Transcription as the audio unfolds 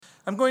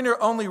I'm going to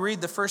only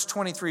read the first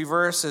 23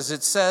 verses.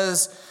 It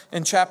says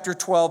in chapter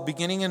 12,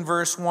 beginning in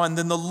verse 1,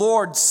 "Then the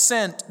Lord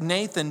sent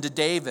Nathan to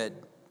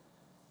David,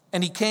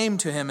 and he came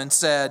to him and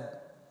said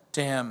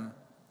to him,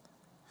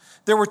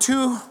 'There were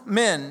two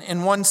men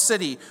in one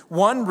city,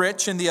 one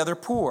rich and the other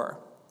poor.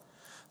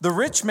 The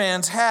rich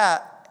man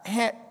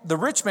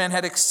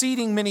had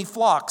exceeding many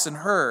flocks and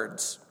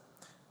herds,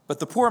 but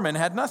the poor man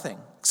had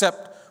nothing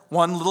except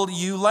one little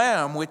ewe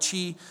lamb which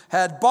he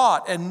had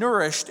bought and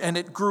nourished, and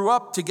it grew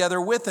up together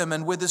with him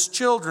and with his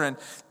children.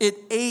 It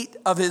ate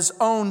of his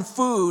own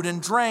food and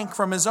drank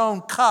from his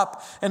own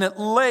cup, and it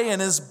lay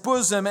in his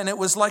bosom, and it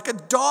was like a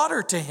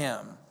daughter to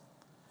him.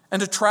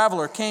 And a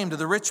traveler came to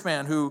the rich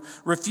man, who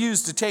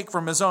refused to take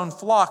from his own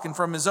flock and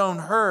from his own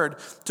herd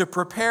to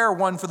prepare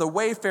one for the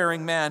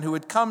wayfaring man who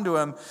had come to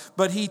him.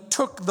 But he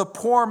took the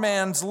poor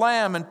man's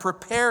lamb and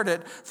prepared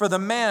it for the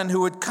man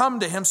who had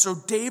come to him. So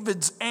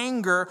David's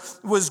anger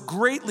was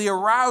greatly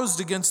aroused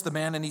against the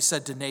man, and he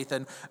said to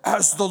Nathan,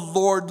 'As the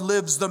Lord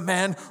lives, the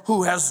man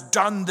who has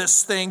done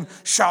this thing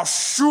shall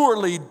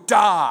surely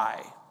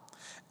die,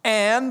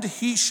 and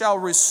he shall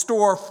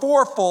restore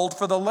fourfold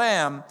for the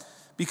lamb,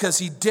 because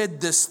he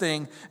did this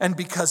thing and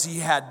because he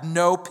had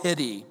no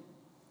pity.'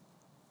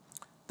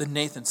 Then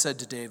Nathan said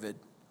to David,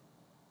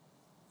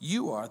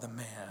 'You are the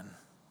man.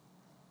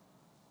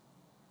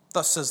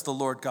 Thus says the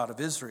Lord God of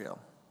Israel,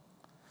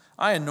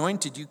 I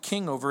anointed you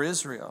king over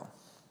Israel,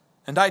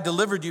 and I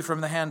delivered you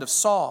from the hand of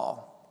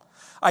Saul.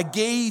 I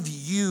gave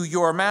you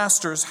your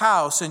master's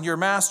house and your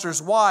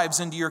master's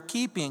wives into your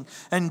keeping,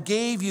 and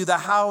gave you the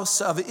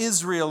house of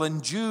Israel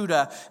and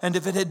Judah. And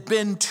if it had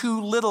been too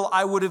little,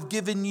 I would have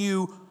given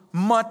you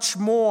much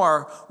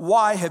more.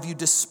 Why have you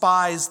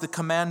despised the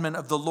commandment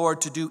of the Lord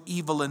to do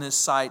evil in his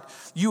sight?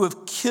 You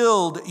have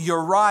killed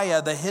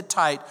Uriah the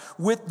Hittite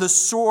with the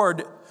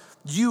sword.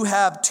 You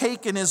have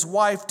taken his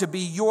wife to be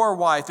your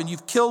wife, and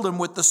you've killed him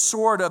with the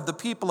sword of the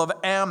people of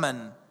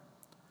Ammon.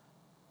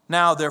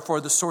 Now,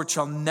 therefore, the sword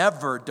shall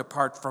never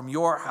depart from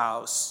your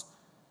house,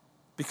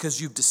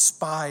 because you've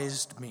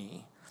despised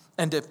me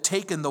and have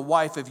taken the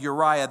wife of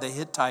Uriah the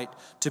Hittite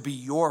to be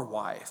your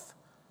wife.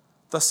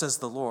 Thus says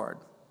the Lord,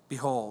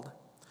 behold,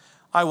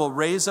 I will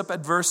raise up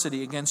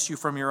adversity against you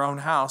from your own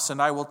house,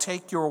 and I will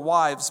take your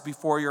wives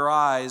before your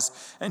eyes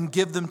and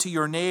give them to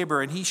your neighbor,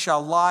 and he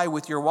shall lie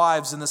with your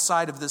wives in the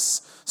sight of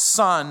this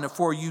sun,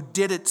 for you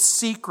did it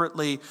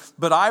secretly,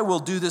 but I will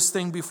do this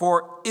thing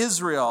before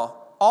Israel,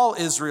 all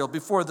Israel,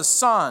 before the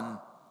sun.'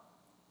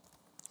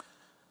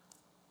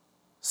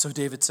 So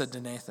David said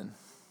to Nathan,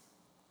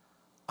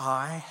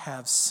 'I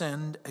have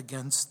sinned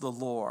against the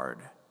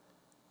Lord.'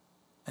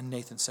 And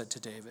Nathan said to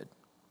David,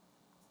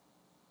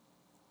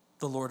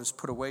 'The Lord has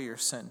put away your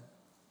sin.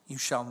 You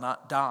shall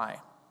not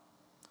die.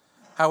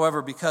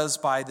 However, because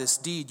by this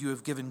deed you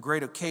have given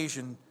great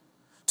occasion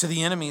to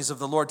the enemies of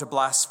the Lord to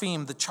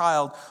blaspheme, the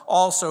child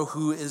also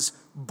who is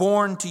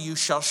born to you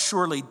shall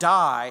surely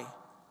die.'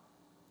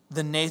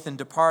 Then Nathan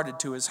departed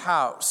to his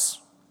house,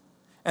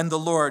 and the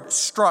Lord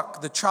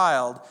struck the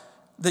child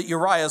that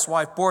Uriah's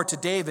wife bore to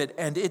David,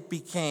 and it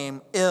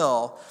became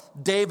ill.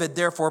 David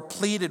therefore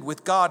pleaded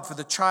with God for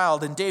the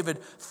child, and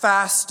David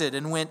fasted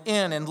and went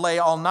in and lay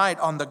all night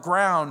on the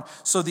ground.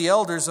 So the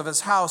elders of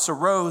his house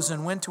arose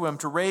and went to him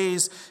to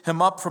raise him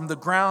up from the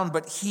ground,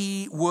 but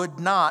he would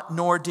not,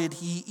 nor did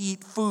he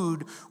eat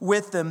food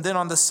with them. Then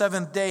on the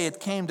seventh day it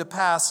came to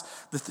pass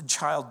that the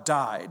child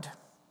died.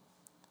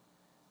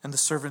 And the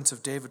servants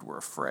of David were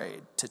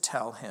afraid to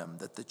tell him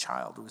that the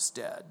child was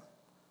dead.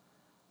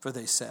 For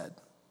they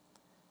said,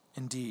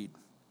 'Indeed,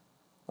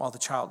 while the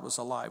child was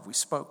alive, we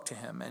spoke to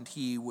him, and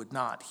he would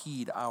not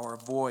heed our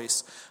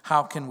voice.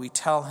 How can we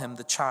tell him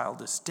the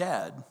child is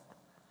dead?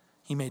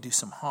 He may do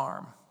some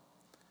harm.'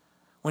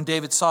 When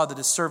David saw that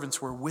his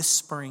servants were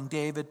whispering,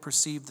 David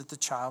perceived that the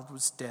child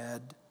was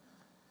dead.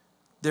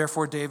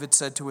 Therefore David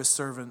said to his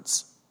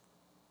servants,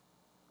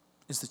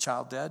 'Is the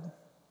child dead?'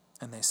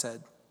 And they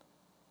said,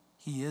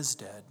 'He is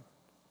dead.'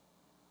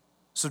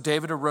 So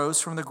David arose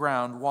from the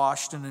ground,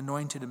 washed and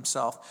anointed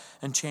himself,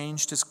 and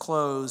changed his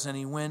clothes, and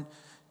he went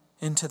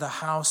into the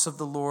house of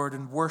the Lord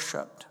and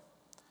worshipped.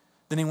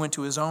 Then he went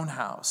to his own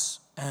house,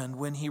 and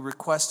when he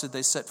requested,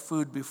 they set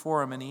food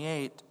before him, and he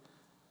ate.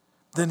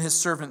 Then his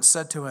servant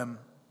said to him,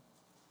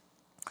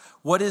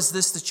 'What is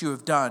this that you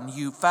have done?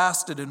 You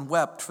fasted and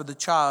wept for the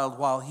child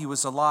while he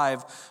was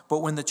alive, but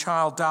when the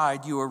child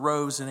died, you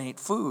arose and ate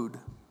food.'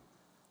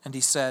 And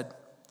he said,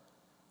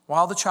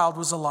 'While the child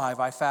was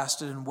alive, I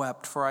fasted and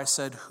wept, for I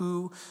said,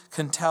 who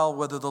can tell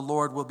whether the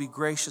Lord will be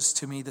gracious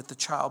to me that the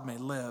child may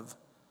live?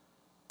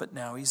 But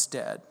now he's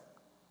dead.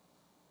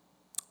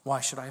 Why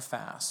should I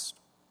fast?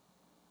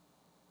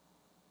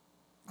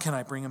 Can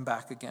I bring him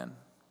back again?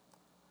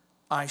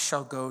 I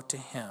shall go to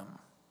him,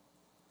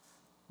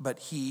 but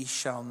he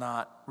shall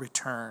not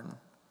return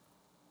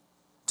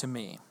to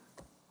me.'"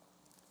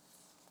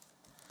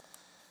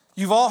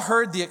 You've all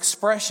heard the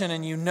expression,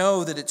 and you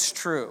know that it's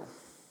true.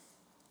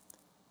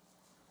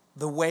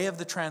 The way of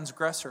the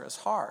transgressor is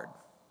hard.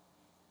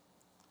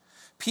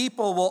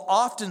 People will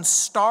often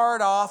start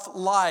off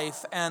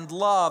life and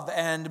love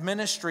and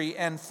ministry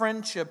and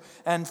friendship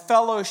and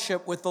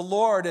fellowship with the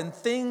Lord, and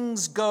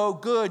things go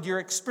good. You're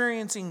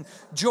experiencing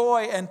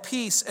joy and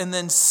peace, and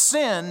then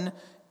sin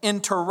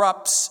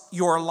interrupts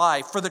your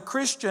life. For the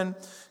Christian,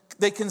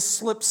 they can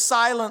slip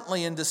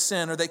silently into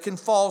sin, or they can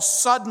fall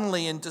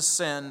suddenly into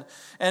sin.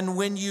 And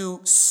when you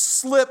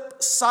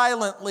slip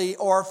silently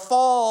or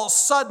fall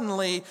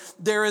suddenly,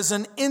 there is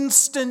an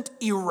instant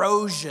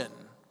erosion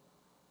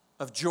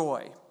of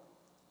joy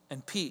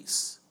and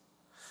peace.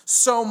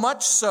 So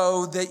much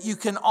so that you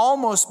can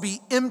almost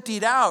be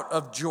emptied out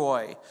of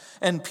joy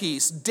and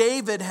peace.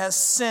 David has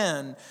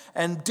sinned,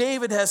 and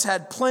David has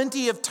had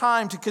plenty of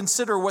time to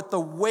consider what the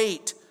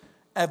weight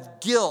of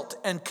guilt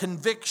and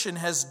conviction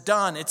has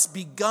done. It's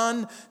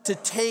begun to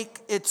take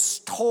its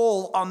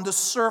toll on the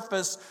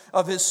surface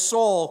of his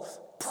soul.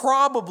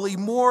 Probably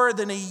more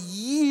than a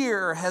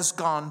year has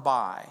gone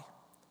by.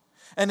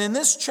 And in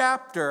this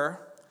chapter,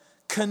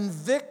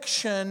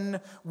 conviction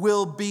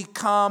will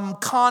become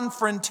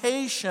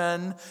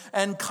confrontation,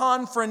 and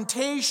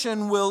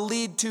confrontation will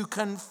lead to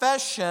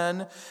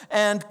confession,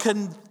 and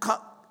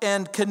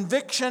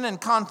conviction and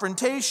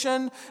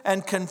confrontation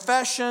and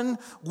confession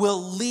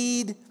will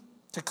lead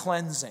to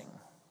cleansing.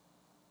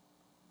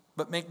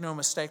 But make no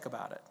mistake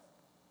about it,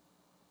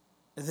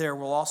 there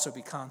will also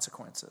be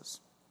consequences.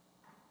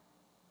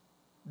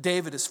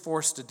 David is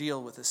forced to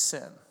deal with his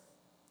sin.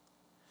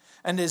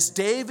 And as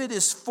David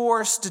is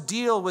forced to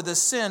deal with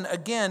his sin,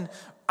 again,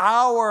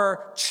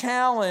 our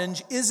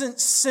challenge isn't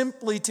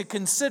simply to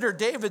consider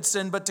David's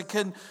sin, but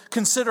to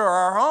consider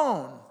our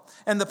own.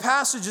 And the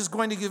passage is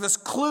going to give us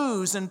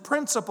clues and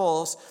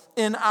principles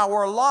in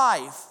our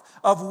life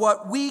of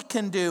what we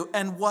can do,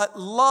 and what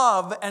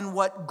love and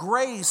what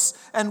grace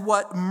and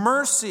what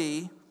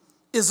mercy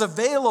is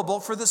available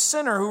for the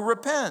sinner who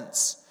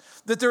repents.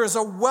 That there is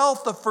a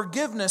wealth of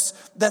forgiveness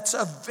that's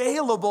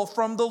available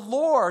from the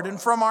Lord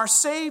and from our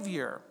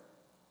Savior.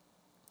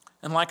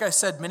 And like I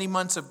said, many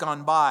months have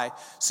gone by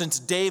since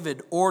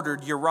David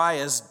ordered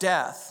Uriah's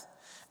death.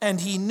 And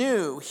he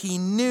knew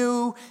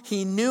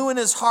in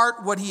his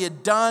heart what he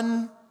had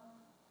done.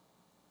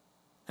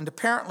 And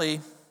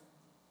apparently,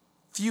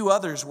 few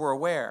others were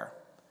aware.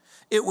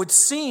 It would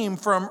seem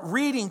from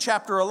reading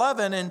chapter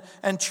 11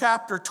 and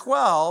chapter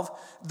 12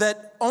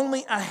 that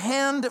only a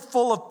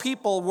handful of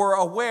people were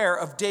aware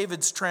of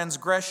David's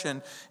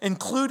transgression,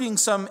 including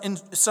some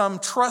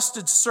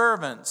trusted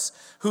servants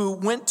who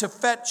went to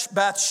fetch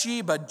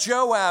Bathsheba,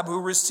 Joab,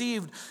 who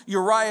received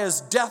Uriah's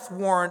death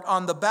warrant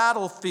on the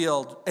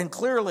battlefield. And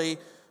clearly,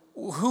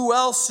 who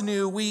else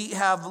knew? We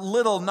have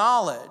little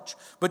knowledge.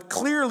 But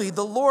clearly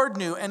the Lord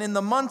knew. And in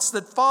the months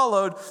that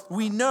followed,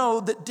 we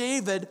know that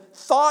David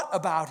thought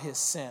about his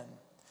sin.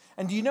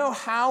 And do you know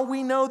how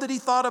we know that he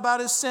thought about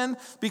his sin?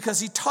 Because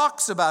he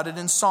talks about it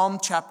in Psalm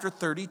chapter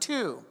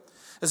 32.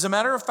 As a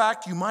matter of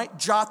fact, you might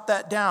jot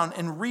that down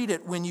and read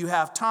it when you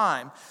have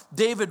time.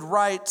 David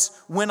writes,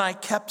 "When I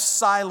kept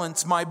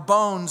silence, my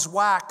bones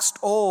waxed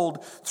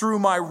old through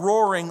my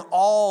roaring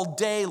all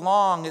day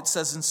long," it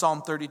says in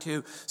Psalm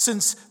 32.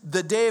 Since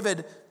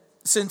David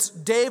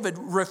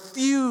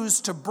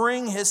refused to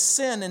bring his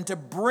sin and to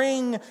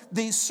bring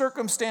these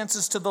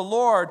circumstances to the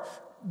Lord,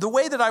 the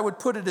way that I would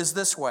put it is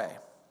this way.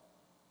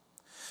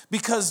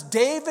 Because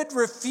David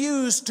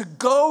refused to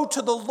go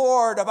to the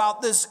Lord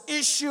about this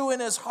issue in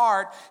his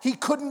heart, he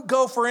couldn't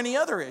go for any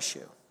other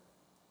issue.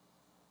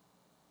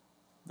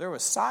 There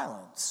was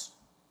silence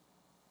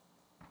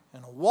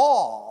and a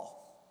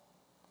wall.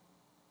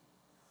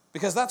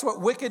 Because that's what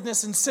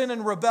wickedness and sin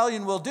and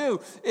rebellion will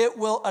do. It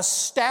will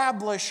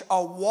establish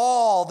a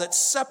wall that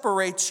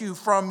separates you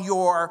from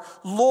your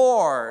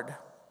Lord.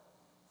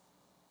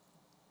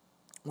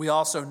 We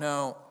also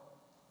know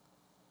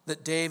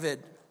that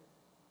David,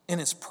 in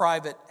his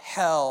private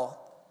hell,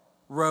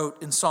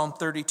 wrote in Psalm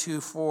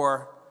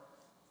 32:4,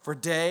 "For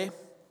day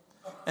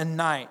and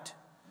night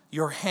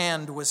your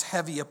hand was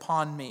heavy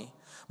upon me.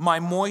 My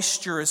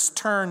moisture is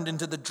turned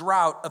into the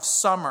drought of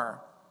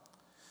summer."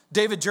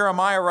 David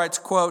Jeremiah writes,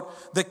 quote,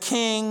 "The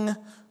king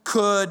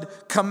could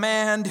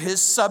command his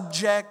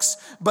subjects,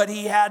 but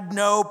he had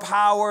no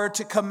power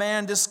to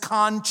command his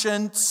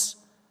conscience.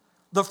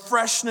 The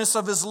freshness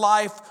of his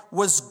life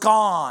was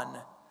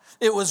gone.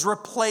 It was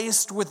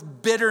replaced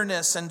with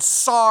bitterness and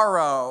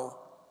sorrow.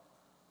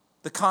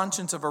 The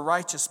conscience of a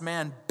righteous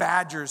man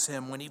badgers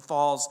him when he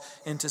falls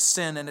into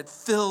sin, and it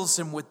fills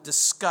him with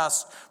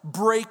disgust,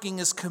 breaking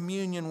his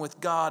communion with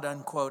God,"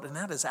 unquote. And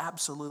that is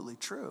absolutely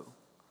true.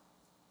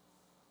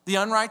 The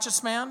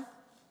unrighteous man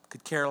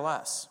could care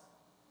less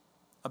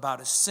about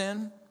his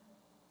sin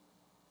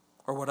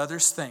or what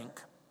others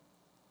think.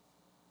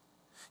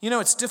 You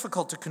know, it's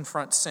difficult to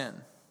confront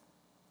sin.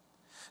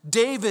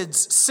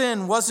 David's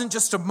sin wasn't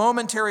just a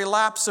momentary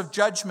lapse of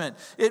judgment.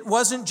 It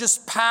wasn't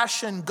just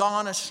passion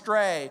gone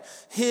astray.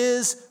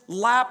 His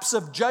lapse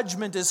of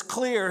judgment is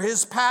clear.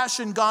 His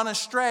passion gone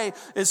astray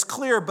is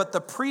clear. But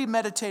the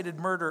premeditated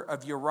murder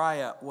of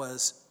Uriah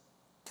was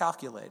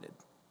calculated.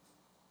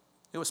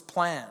 It was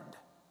planned.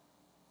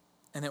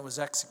 And it was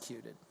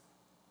executed.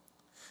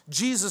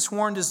 Jesus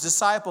warned his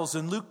disciples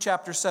in Luke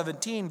chapter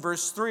 17,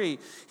 verse 3.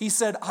 He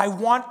said, I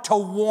want to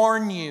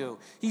warn you.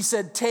 He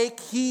said, take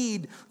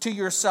heed to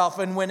yourself.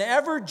 And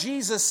whenever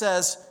Jesus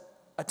says,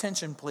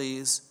 attention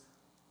please,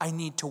 I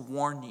need to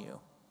warn you,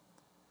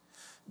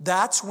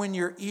 that's when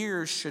your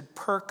ears should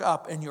perk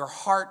up and your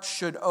heart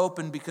should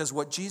open, because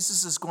what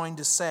Jesus is going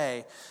to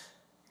say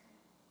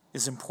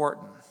is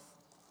important.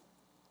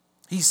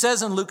 He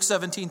says in Luke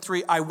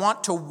 17:3, I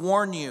want to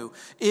warn you,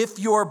 if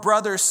your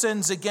brother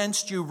sins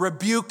against you,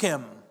 rebuke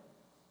him.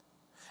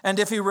 And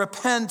if he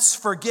repents,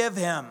 forgive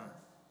him.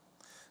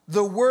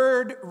 The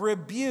word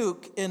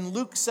rebuke in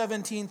Luke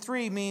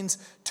 17:3 means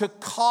to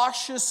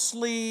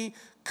cautiously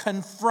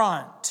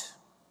confront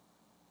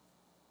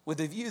with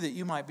a view that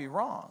you might be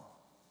wrong.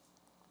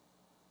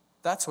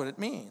 That's what it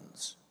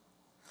means.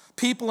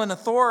 People in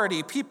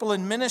authority, people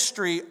in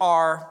ministry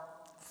are,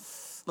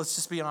 let's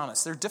just be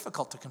honest, they're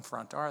difficult to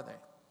confront, are they?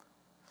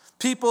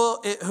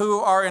 People who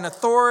are in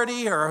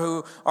authority or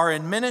who are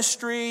in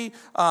ministry,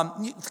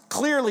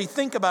 clearly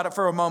think about it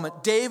for a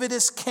moment. David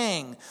is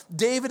king.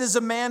 David is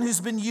a man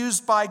who's been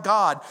used by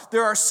God.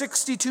 There are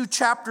 62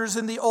 chapters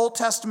in the Old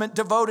Testament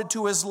devoted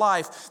to his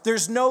life.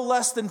 There's no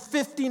less than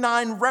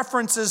 59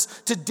 references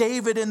to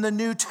David in the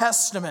New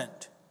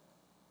Testament.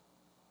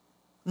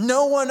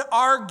 No one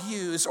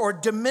argues or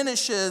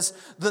diminishes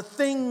the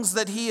things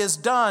that he has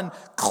done.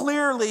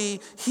 Clearly,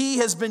 he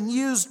has been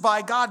used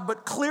by God,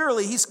 but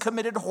clearly he's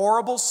committed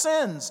horrible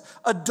sins,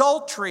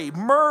 adultery,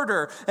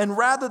 murder, and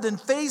rather than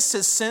face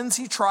his sins,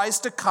 he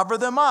tries to cover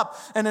them up.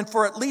 And then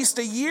for at least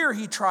a year,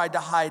 he tried to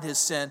hide his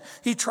sin.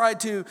 He tried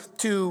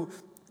to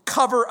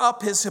cover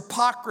up his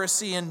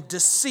hypocrisy and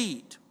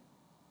deceit.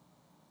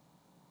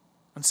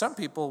 And some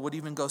people would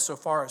even go so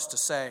far as to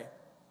say,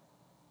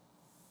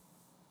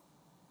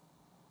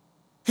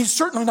 he's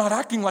certainly not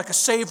acting like a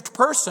saved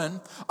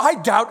person. I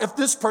doubt if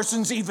this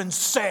person's even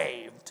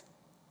saved.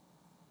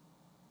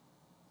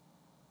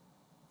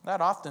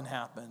 That often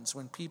happens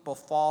when people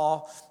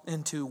fall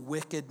into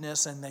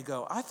wickedness and they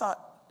go, I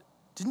thought,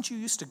 didn't you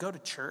used to go to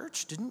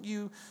church? Didn't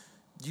you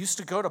used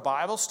to go to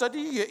Bible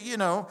study?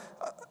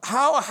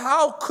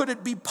 How could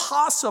it be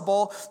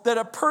possible that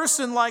a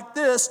person like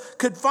this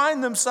could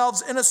find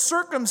themselves in a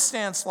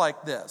circumstance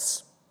like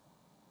this?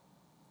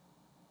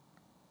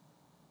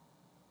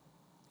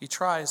 He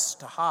tries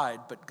to hide,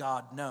 but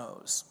God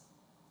knows,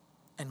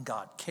 and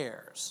God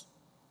cares,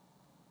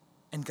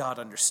 and God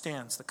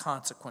understands the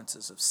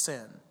consequences of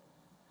sin.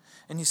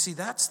 And you see,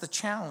 that's the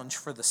challenge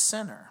for the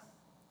sinner.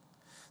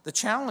 The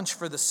challenge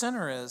for the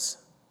sinner is,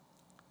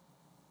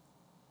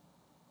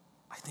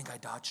 I think I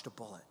dodged a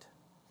bullet.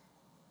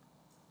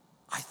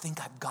 I think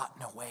I've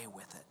gotten away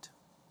with it.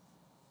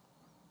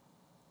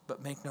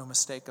 But make no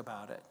mistake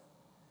about it.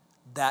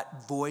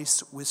 That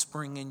voice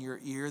whispering in your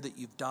ear that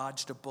you've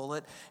dodged a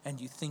bullet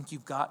and you think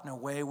you've gotten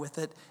away with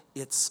it,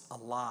 it's a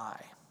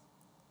lie.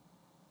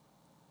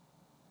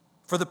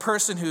 For the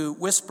person who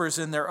whispers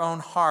in their own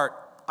heart,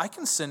 I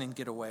can sin and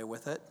get away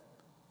with it,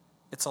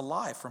 it's a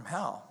lie from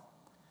hell.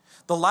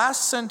 The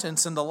last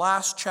sentence in the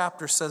last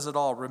chapter says it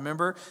all.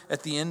 Remember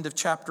at the end of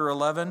chapter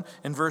 11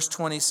 in verse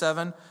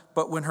 27,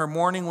 but when her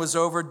mourning was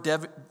over,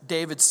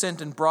 David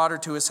sent and brought her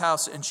to his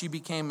house, and she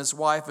became his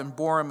wife and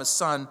bore him a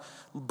son.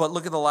 But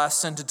look at the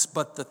last sentence.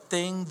 But the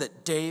thing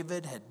that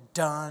David had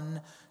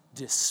done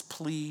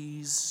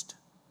displeased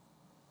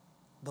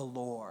the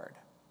Lord.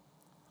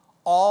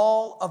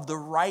 All of the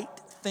right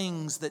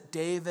things that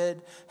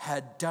David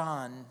had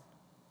done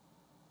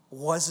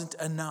wasn't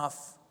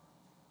enough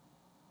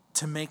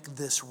to make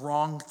this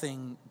wrong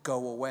thing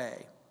go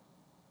away.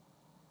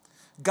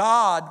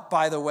 God,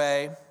 by the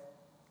way,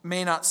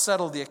 may not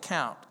settle the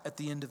account at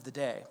the end of the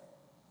day.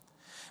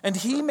 And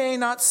he may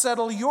not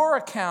settle your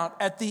account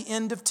at the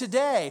end of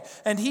today.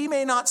 And he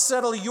may not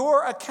settle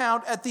your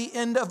account at the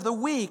end of the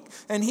week.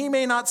 And he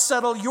may not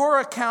settle your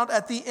account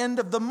at the end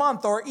of the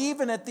month, or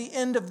even at the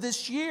end of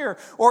this year,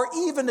 or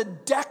even a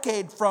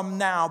decade from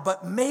now.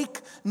 But make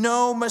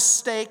no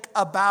mistake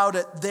about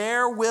it,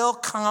 there will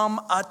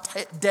come a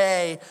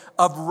day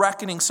of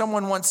reckoning.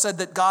 Someone once said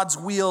that God's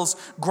wheels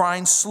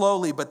grind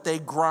slowly, but they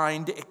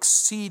grind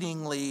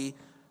exceedingly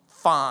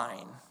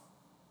fine.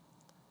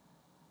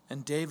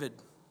 And David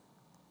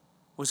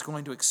was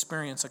going to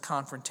experience a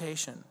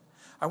confrontation.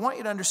 I want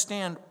you to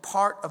understand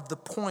part of the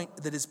point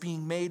that is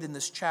being made in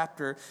this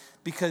chapter,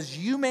 because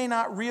you may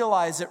not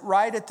realize it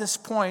right at this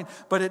point,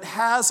 but it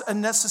has a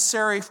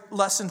necessary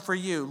lesson for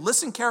you.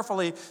 Listen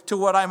carefully to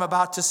what I'm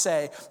about to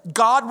say.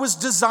 God was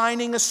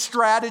designing a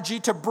strategy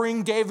to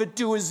bring David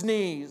to his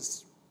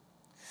knees.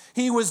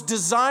 He was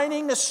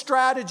designing a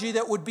strategy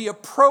that would be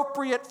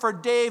appropriate for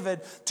David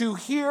to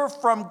hear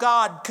from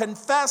God,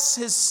 confess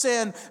his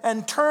sin,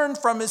 and turn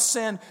from his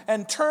sin,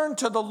 and turn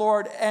to the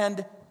Lord.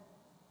 And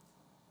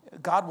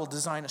God will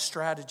design a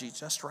strategy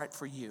just right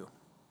for you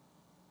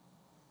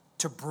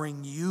to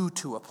bring you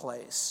to a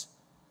place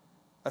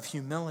of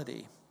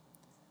humility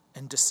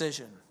and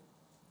decision.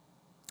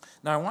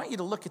 Now, I want you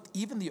to look at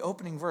even the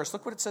opening verse.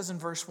 Look what it says in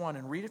verse 1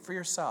 and read it for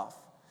yourself.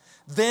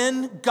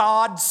 Then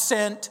God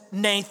sent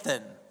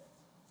Nathan.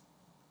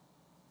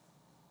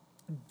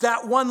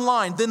 that one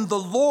line, then the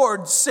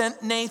Lord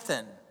sent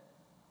Nathan.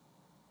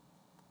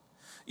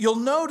 You'll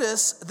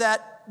notice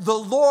that the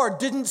Lord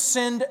didn't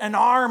send an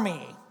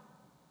army.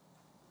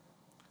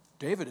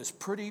 David is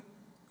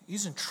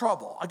he's in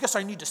trouble. I guess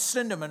I need to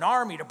send him an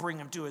army to bring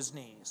him to his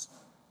knees.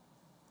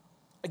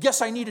 I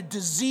guess I need a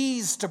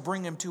disease to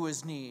bring him to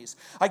his knees.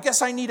 I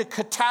guess I need a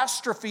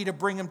catastrophe to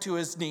bring him to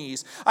his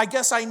knees. I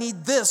guess I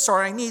need this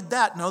or I need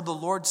that. No, the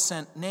Lord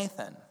sent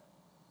Nathan.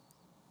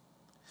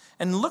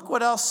 And look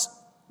what else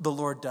the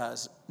Lord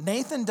does.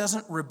 Nathan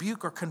doesn't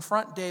rebuke or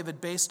confront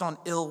David based on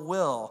ill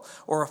will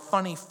or a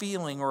funny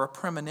feeling or a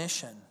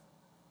premonition.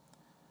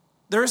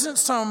 There isn't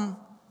some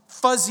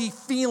fuzzy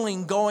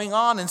feeling going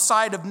on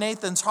inside of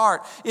Nathan's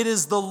heart. It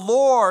is the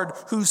Lord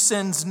who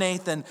sends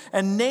Nathan.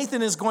 And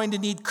Nathan is going to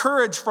need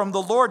courage from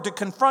the Lord to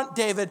confront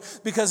David,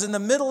 because in the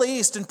Middle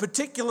East, and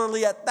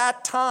particularly at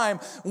that time,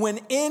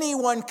 when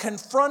anyone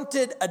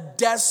confronted a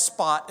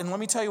despot, and let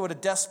me tell you what a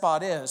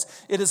despot is.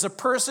 It is a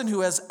person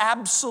who has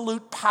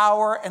absolute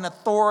power and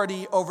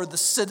authority over the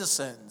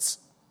citizens.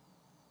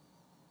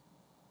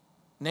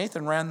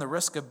 Nathan ran the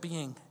risk of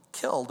being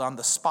killed on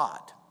the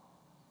spot.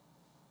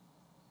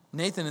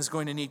 Nathan is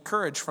going to need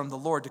courage from the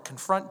Lord to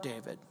confront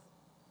David.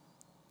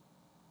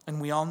 And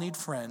we all need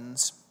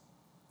friends.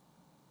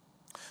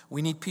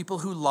 We need people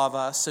who love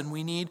us, and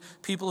we need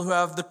people who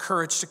have the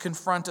courage to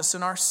confront us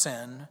in our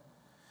sin.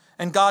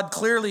 And God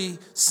clearly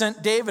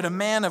sent David, a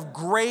man of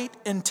great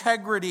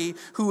integrity,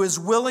 who is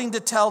willing to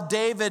tell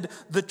David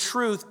the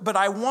truth. But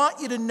I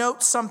want you to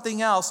note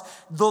something else.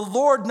 The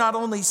Lord not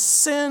only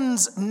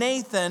sends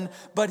Nathan,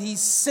 but he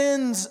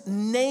sends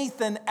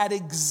Nathan at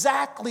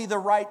exactly the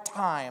right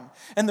time.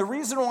 And the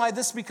reason why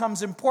this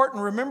becomes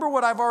important, remember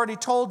what I've already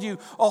told you,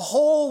 a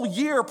whole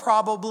year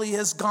probably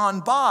has gone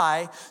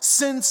by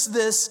since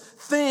this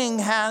thing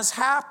has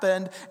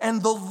happened,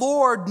 and the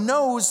Lord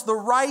knows the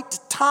right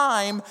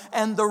time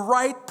and the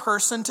right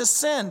person to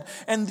send.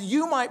 And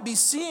you might be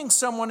seeing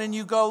someone and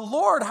you go,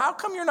 Lord, how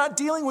come you're not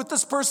dealing with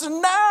this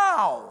person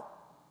now?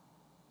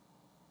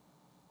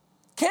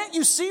 Can't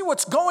you see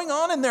what's going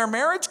on in their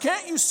marriage?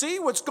 Can't you see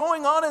what's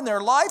going on in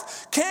their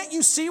life? Can't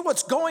you see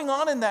what's going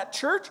on in that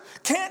church?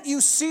 Can't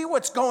you see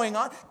what's going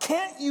on?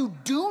 Can't you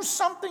do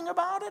something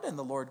about it? And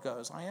the Lord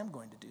goes, I am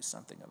going to do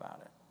something about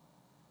it.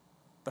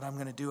 But I'm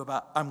going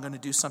to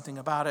do something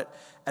about it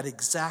at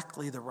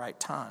exactly the right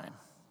time.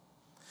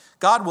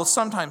 God will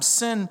sometimes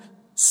send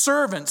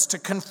servants to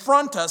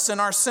confront us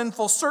in our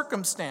sinful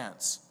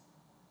circumstance.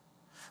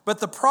 But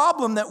the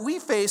problem that we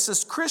face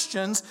as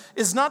Christians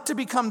is not to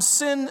become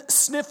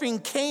sin-sniffing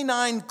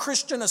canine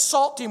Christian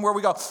assault team where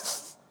we go,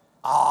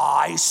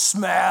 I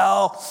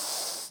smell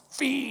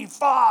fee,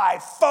 fi,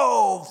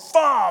 fo,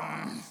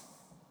 fum.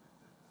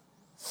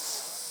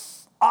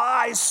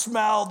 I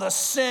smell the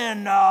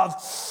sin of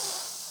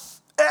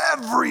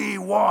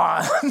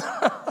everyone.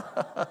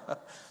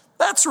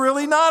 That's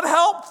really not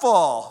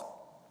helpful.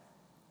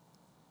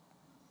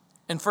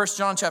 In 1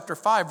 John chapter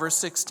 5, verse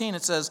 16,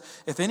 it says,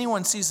 if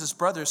anyone sees his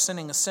brother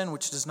sinning a sin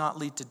which does not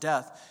lead to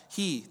death,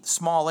 he,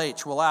 small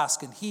h, will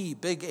ask, and he,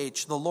 big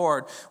H, the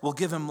Lord, will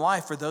give him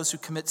life for those who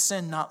commit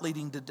sin not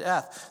leading to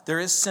death. There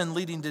is sin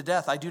leading to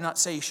death. I do not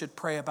say you should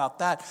pray about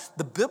that.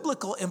 The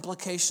biblical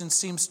implication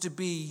seems to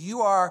be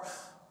you are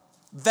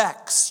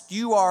vexed,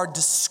 you are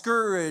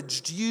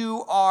discouraged,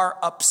 you are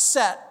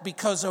upset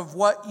because of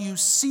what you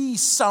see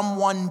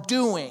someone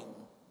doing.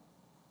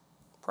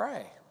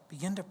 Pray.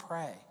 Begin to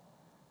pray.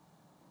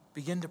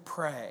 Begin to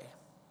pray.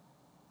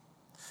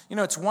 You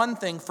know, it's one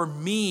thing for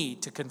me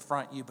to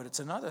confront you, but it's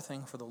another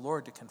thing for the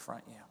Lord to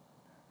confront you.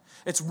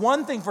 It's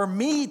one thing for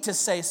me to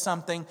say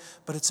something,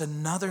 but it's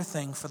another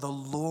thing for the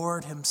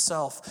Lord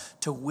himself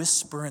to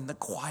whisper in the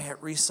quiet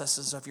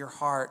recesses of your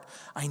heart,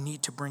 I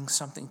need to bring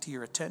something to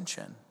your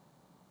attention.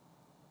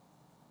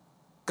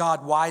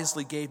 God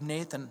wisely gave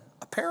Nathan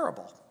a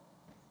parable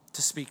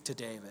to speak to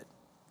David.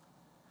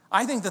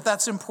 I think that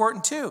that's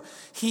important too.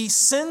 He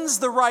sends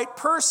the right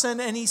person,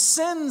 and he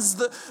sends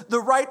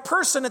the right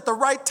person at the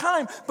right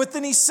time, but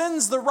then he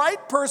sends the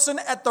right person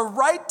at the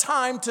right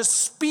time to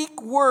speak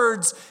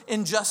words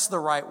in just the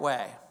right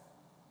way.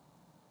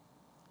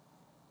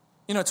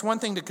 You know, it's one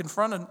thing to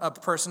confront a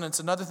person,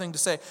 it's another thing to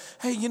say,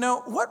 hey, you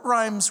know, what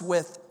rhymes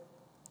with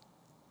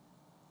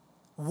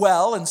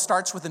well and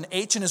starts with an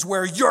H and is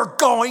where you're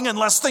going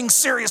unless things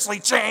seriously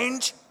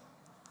change?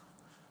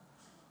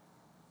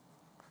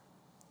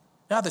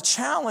 Now, the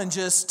challenge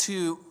is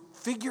to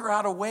figure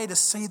out a way to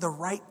say the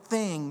right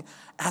thing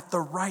at the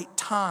right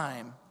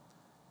time.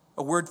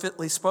 A word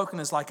fitly spoken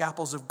is like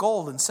apples of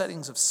gold in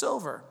settings of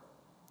silver.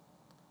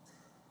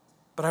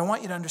 But I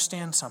want you to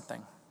understand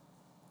something.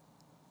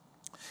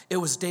 It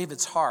was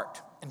David's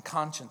heart and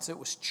conscience. It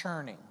was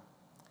churning.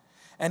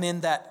 And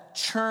in that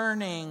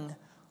churning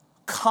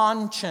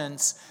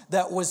conscience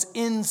that was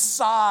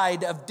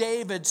inside of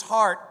David's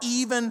heart,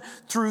 even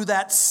through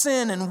that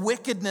sin and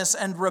wickedness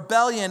and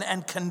rebellion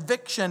and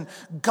conviction.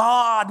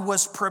 God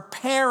was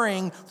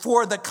preparing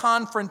for the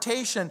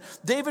confrontation.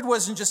 David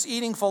wasn't just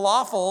eating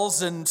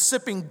falafels and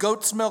sipping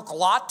goat's milk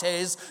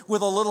lattes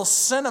with a little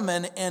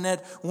cinnamon in it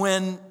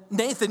when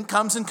Nathan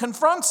comes and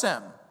confronts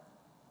him.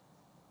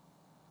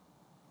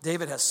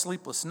 David has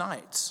sleepless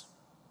nights.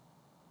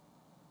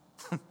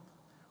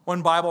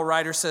 One Bible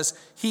writer says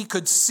he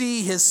could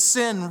see his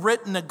sin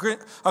written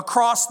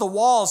across the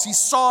walls. He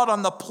saw it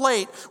on the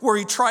plate where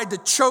he tried to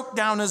choke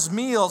down his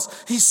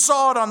meals. He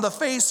saw it on the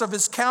face of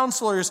his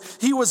counselors.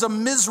 He was a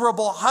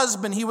miserable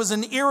husband. He was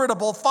an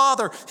irritable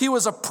father. He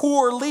was a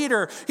poor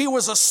leader. He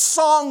was a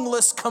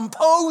songless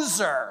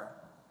composer.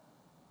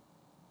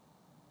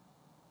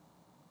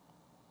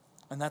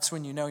 And that's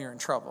when you know you're in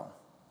trouble.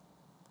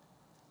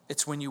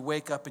 It's when you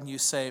wake up and you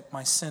say,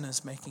 my sin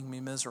is making me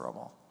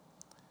miserable.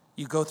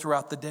 You go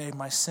throughout the day,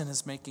 my sin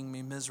is making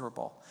me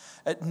miserable.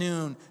 At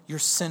noon, your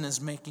sin is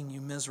making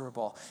you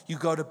miserable. You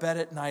go to bed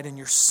at night and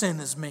your sin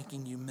is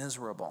making you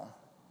miserable.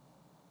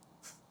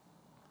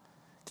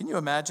 Can you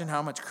imagine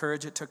how much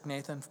courage it took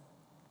Nathan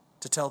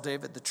to tell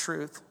David the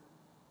truth?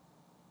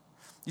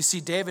 You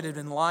see, David had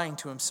been lying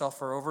to himself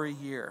for over a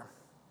year.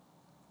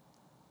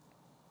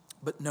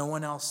 But no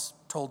one else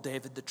told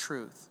David the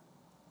truth.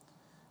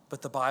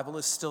 But the Bible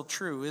is still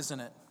true, isn't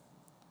it?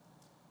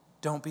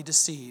 Don't be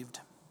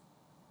deceived.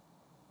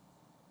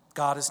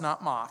 God is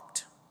not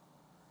mocked.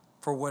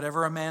 For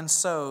whatever a man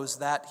sows,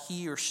 that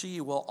he or she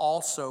will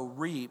also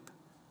reap.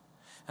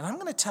 And I'm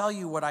going to tell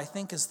you what I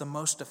think is the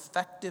most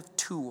effective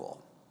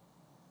tool.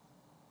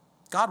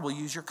 God will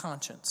use your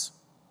conscience.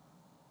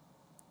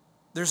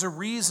 There's a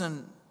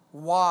reason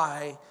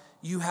why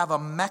you have a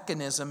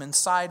mechanism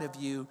inside of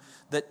you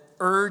that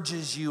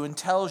urges you and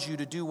tells you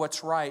to do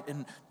what's right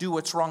and do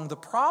what's wrong. The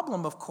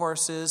problem, of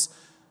course, is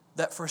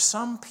that for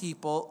some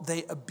people,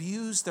 they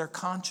abuse their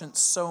conscience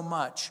so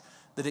much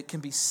that it can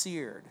be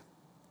seared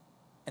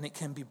and it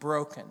can be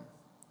broken.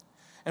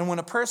 And when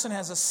a person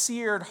has a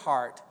seared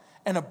heart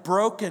and a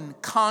broken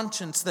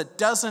conscience that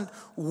doesn't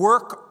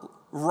work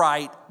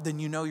right, then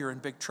you know you're in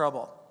big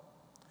trouble.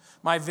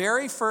 My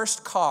very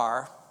first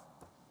car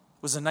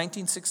was a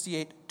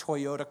 1968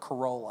 Toyota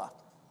Corolla.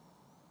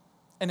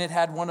 And it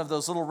had one of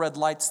those little red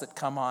lights that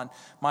come on.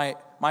 My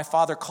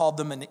father called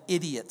them an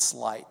idiot's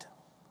light.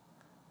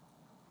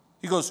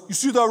 He goes, you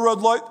see that red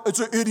light? It's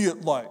an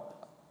idiot light.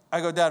 I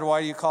go, Dad,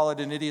 why do you call it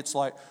an idiot's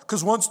light?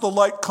 Because once the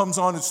light comes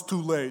on, it's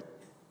too late.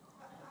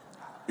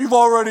 You've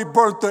already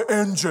burnt the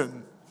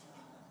engine.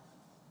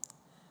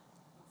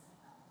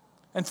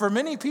 And for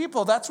many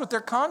people, that's what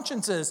their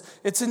conscience is.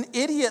 It's an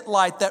idiot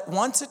light that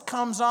once it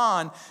comes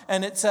on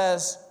and it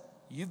says,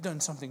 you've done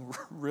something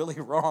really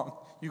wrong,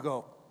 you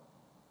go,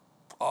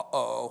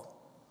 uh-oh.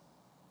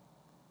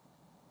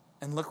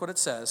 And look what it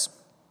says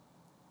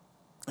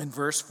in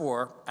verse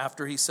 4,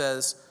 after he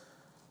says,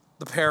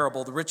 the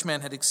parable, the rich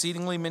man had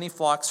exceedingly many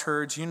flocks,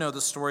 herds, you know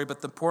the story,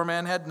 but the poor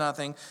man had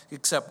nothing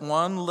except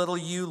one little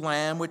ewe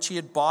lamb, which he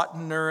had bought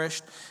and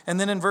nourished. And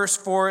then in verse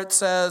 4 it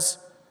says,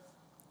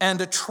 and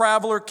a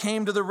traveler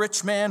came to the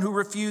rich man who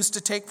refused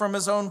to take from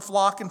his own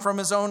flock and from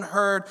his own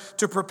herd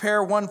to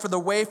prepare one for the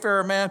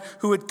wayfarer man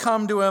who had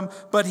come to him.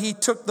 But he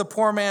took the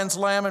poor man's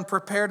lamb and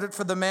prepared it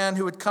for the man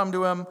who had come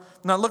to him.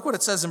 Now look what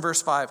it says in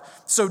verse 5.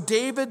 So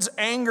David's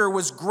anger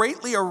was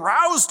greatly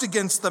aroused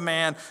against the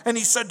man. And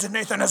he said to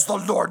Nathan, as the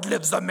Lord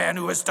lives, the man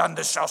who has done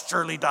this shall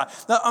surely die.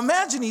 Now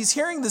imagine he's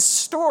hearing this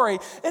story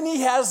and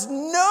he has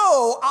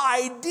no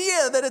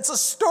idea that it's a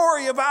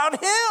story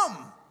about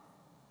him.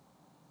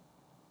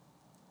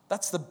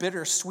 That's the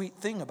bittersweet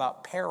thing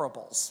about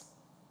parables.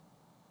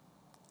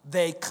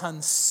 They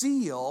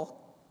conceal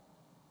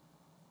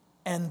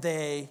and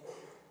they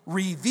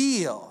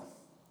reveal.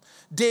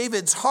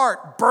 David's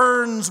heart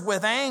burns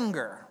with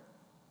anger,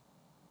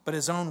 but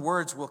his own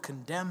words will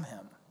condemn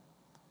him.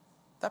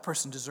 That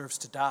person deserves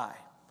to die.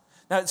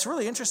 Now, it's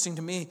really interesting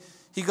to me.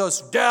 He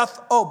goes,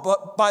 death. Oh,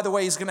 but by the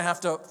way, he's going to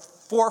have to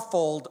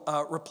fourfold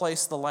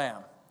replace the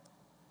lamb.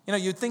 You know,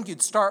 you'd think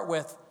you'd start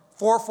with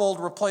fourfold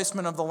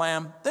replacement of the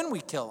lamb, then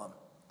we kill him.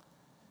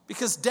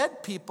 Because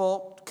dead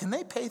people, can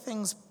they pay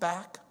things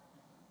back?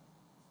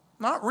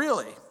 Not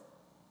really.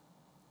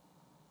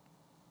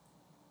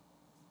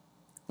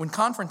 When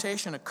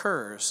confrontation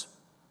occurs,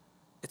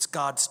 it's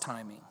God's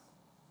timing.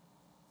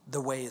 The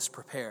way is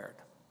prepared.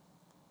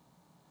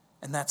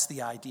 And that's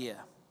the idea.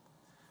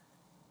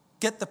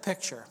 Get the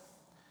picture.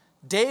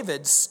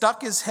 David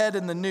stuck his head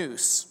in the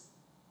noose,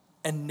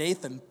 and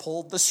Nathan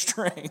pulled the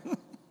string.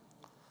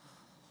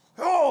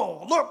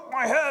 Oh, look,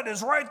 my head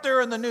is right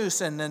there in the noose.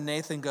 And then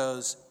Nathan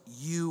goes,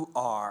 you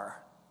are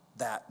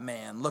that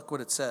man. Look what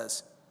it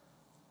says.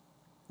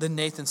 Then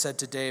Nathan said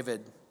to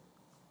David,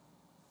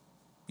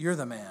 you're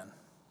the man.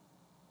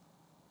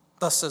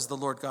 Thus says the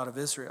Lord God of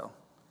Israel,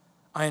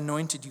 I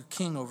anointed you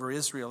king over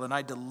Israel, and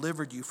I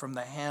delivered you from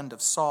the hand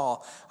of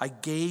Saul. I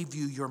gave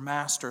you your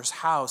master's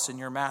house and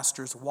your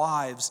master's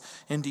wives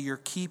into your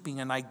keeping,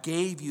 and I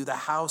gave you the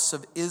house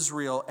of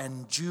Israel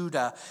and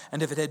Judah.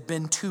 And if it had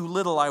been too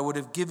little, I would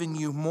have given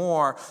you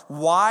more.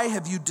 Why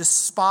have you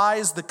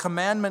despised the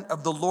commandment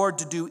of the Lord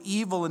to do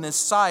evil in his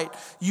sight?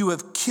 You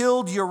have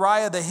killed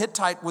Uriah the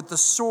Hittite with the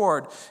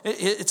sword.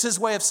 It's his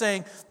way of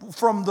saying,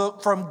 from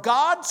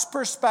God's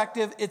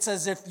perspective, it's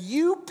as if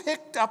you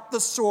picked up the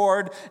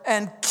sword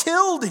and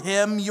killed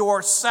him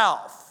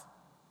yourself.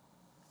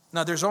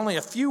 Now, there's only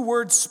a few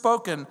words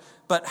spoken,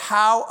 but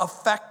how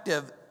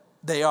effective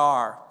they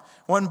are.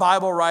 One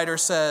Bible writer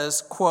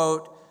says,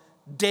 quote,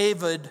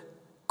 David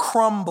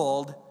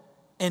crumbled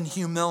in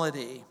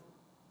humility.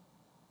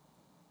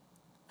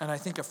 And I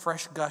think a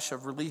fresh gush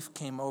of relief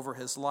came over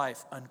his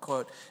life,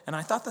 unquote. And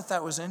I thought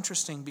that was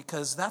interesting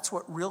because that's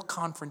what real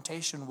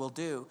confrontation will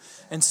do.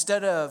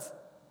 Instead of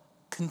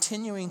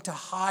continuing to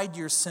hide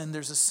your sin,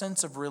 there's a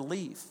sense of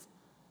relief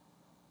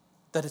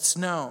that it's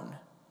known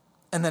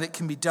and that it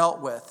can be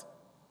dealt with.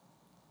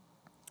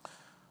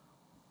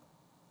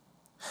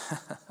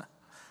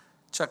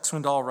 Chuck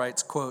Swindoll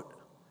writes, quote,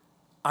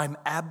 I'm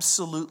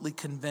absolutely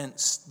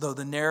convinced, though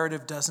the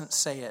narrative doesn't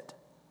say it,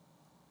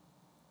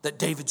 that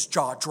David's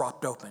jaw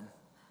dropped open.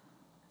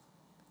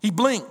 He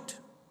blinked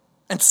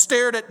and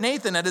stared at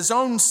Nathan, at his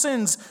own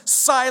sins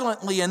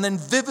silently, and then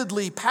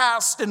vividly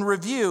passed in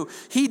review.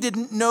 He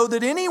didn't know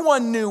that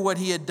anyone knew what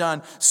he had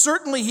done.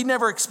 Certainly he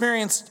never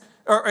experienced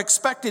or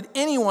expected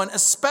anyone,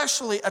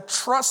 especially a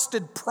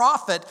trusted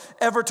prophet,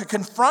 ever to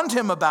confront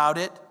him about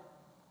it.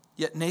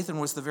 Yet Nathan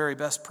was the very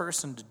best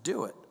person to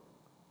do it.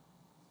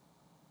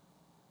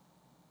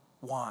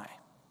 Why?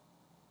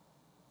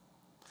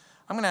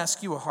 I'm going to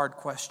ask you a hard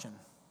question.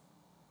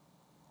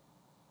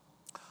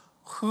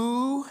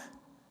 Who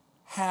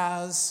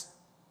has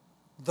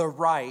the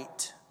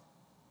right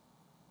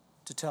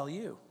to tell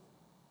you?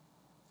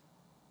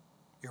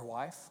 Your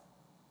wife?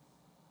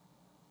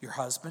 Your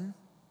husband?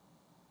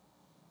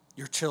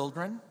 Your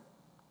children?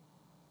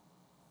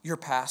 Your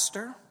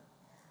pastor?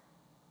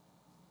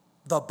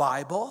 The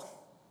Bible?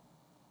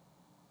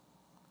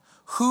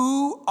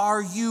 Who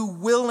are you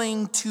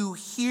willing to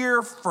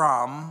hear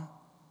from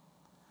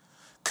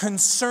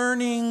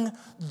concerning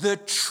the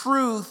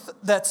truth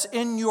that's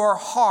in your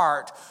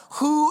heart?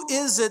 Who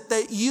is it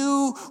that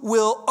you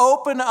will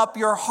open up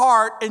your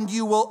heart and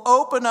you will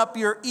open up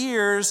your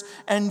ears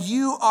and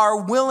you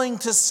are willing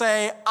to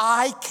say,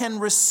 I can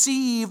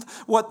receive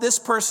what this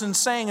person's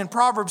saying? In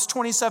Proverbs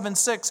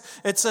 27:6,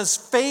 it says,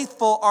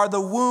 faithful are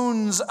the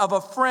wounds of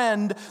a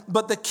friend,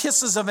 but the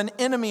kisses of an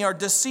enemy are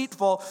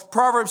deceitful.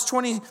 Proverbs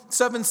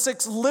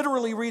 27:6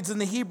 literally reads in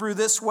the Hebrew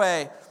this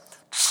way,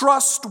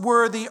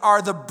 trustworthy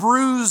are the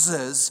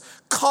bruises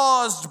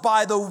caused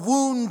by the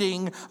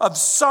wounding of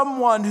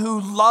someone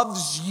who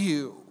loves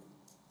you.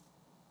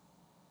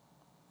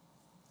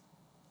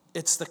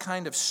 It's the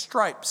kind of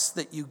stripes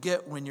that you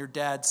get when your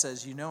dad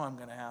says, you know I'm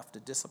going to have to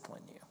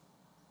discipline you.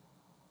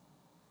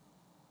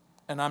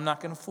 And I'm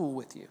not going to fool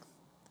with you.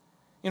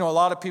 You know, a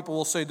lot of people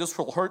will say, this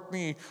will hurt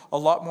me a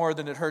lot more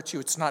than it hurts you.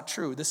 It's not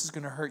true. This is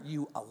going to hurt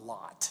you a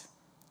lot.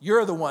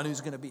 You're the one who's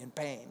going to be in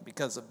pain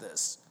because of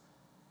this.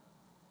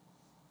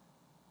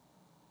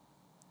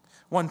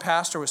 One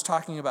pastor was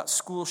talking about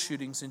school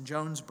shootings in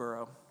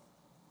Jonesboro.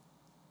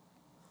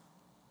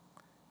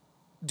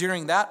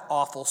 During that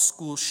awful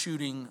school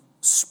shooting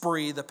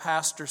spree, the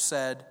pastor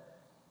said,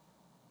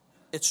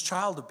 it's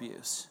child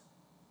abuse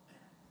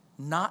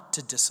not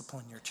to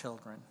discipline your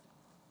children.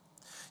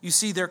 You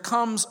see, there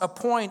comes a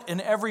point in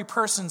every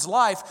person's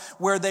life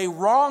where they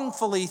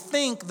wrongfully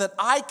think that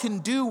I can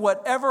do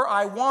whatever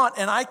I want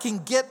and I can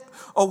get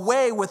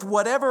away with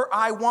whatever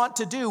I want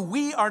to do.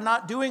 We are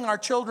not doing our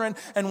children,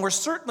 and we're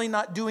certainly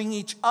not doing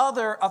each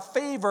other a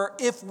favor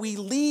if we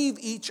leave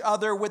each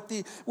other with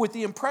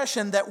the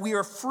impression that we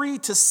are free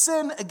to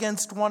sin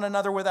against one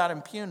another without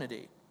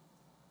impunity.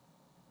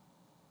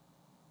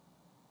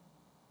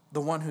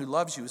 The one who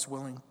loves you is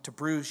willing to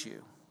bruise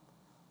you.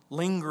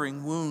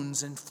 Lingering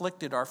wounds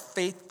inflicted are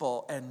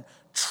faithful and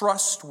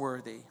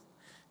trustworthy.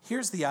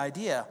 Here's the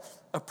idea.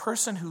 A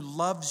person who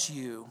loves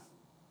you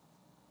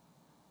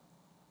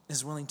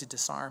is willing to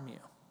disarm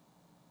you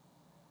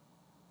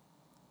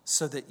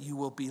so that you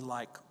will be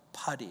like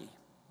putty.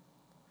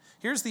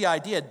 Here's the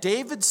idea.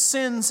 David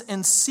sins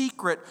in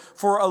secret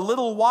for a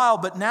little while,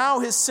 but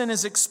now his sin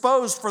is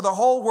exposed for the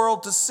whole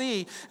world to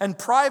see. And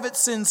private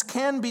sins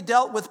can be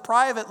dealt with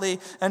privately,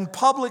 and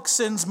public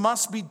sins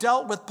must be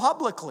dealt with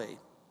publicly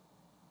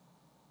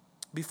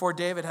before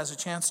David has a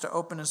chance to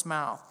open his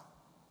mouth.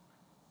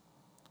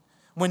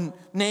 When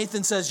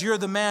Nathan says, "You're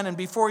the man," and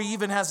before he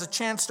even has a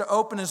chance to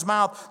open his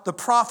mouth, the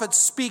prophet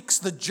speaks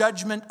the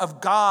judgment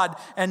of God,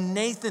 and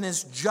Nathan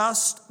is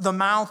just the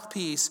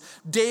mouthpiece.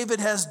 David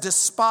has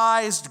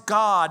despised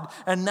God,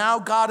 and now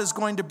God is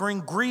going to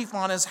bring grief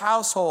on his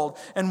household.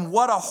 And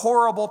what a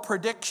horrible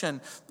prediction.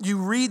 You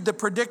read the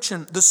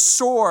prediction, the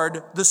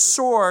sword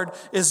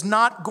is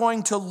not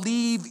going to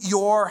leave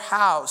your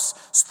house.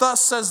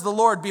 Thus says the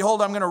Lord,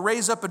 "Behold, I'm going to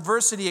raise up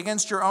adversity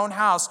against your own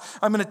house.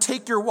 I'm going to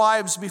take your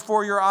wives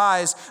before your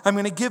eyes. I'm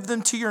going to give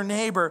them to your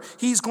neighbor.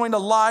 He's going to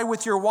lie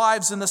with your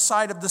wives in the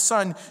sight of the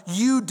sun.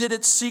 You did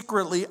it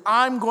secretly.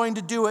 I'm going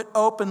to do it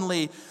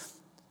openly."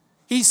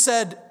 He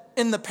said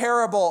in the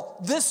parable,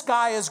 this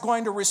guy is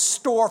going to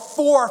restore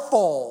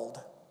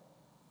fourfold.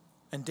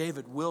 And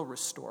David will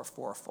restore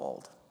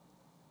fourfold.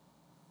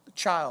 The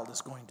child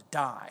is going to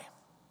die.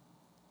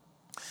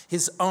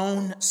 His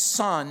own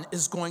son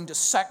is going to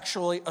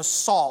sexually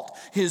assault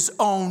his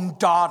own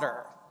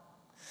daughter.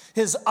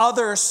 His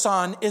other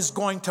son is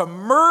going to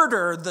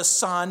murder the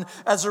son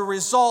as a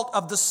result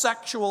of the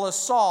sexual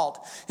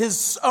assault.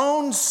 His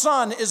own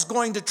son is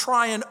going to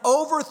try and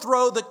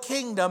overthrow the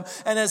kingdom.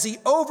 And as he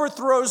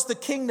overthrows the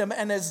kingdom,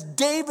 and as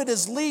David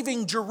is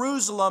leaving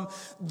Jerusalem,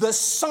 the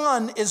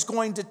son is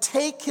going to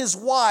take his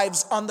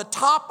wives on the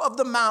top of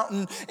the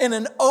mountain in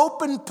an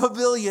open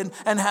pavilion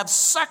and have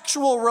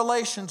sexual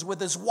relations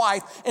with his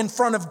wife in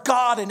front of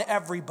God and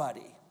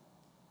everybody.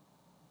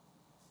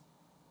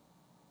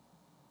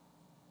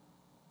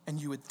 And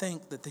you would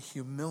think that the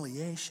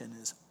humiliation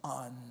is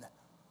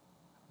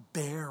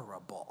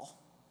unbearable.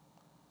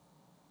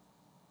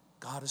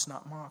 God is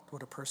not mocked.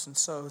 What a person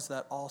sows,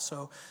 that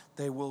also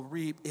they will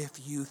reap.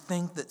 If you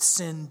think that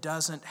sin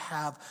doesn't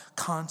have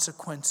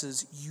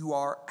consequences, you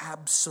are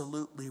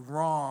absolutely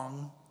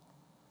wrong.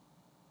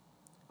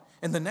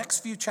 In the next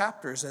few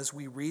chapters, as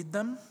we read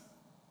them,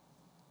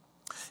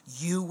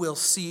 you will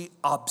see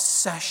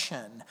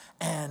obsession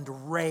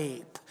and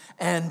rape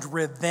and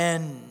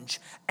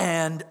revenge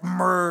and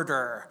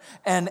murder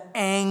and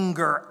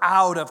anger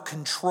out of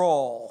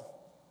control.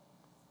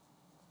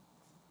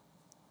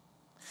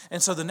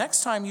 And so the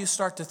next time you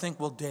start to think,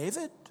 well,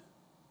 David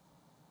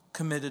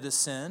committed a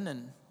sin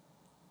and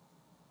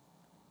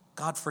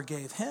God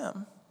forgave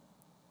him.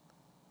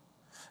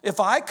 If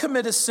I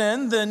commit a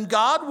sin, then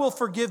God will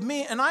forgive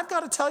me. And I've got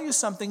to tell you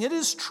something. It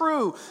is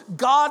true.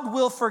 God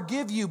will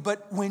forgive you.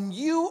 But when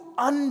you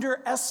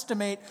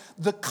underestimate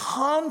the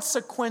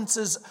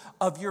consequences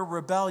of your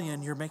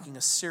rebellion, you're making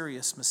a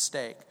serious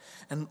mistake.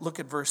 And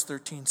look at verse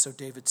 13. So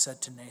David said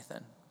to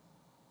Nathan,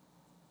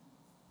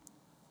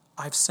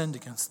 "I've sinned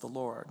against the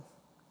Lord."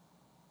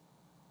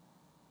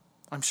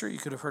 I'm sure you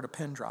could have heard a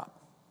pin drop.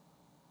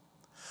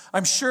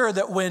 I'm sure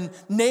that when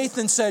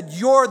Nathan said,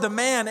 "You're the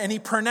man," and he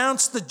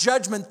pronounced the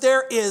judgment,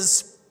 there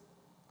is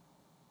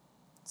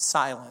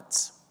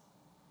silence.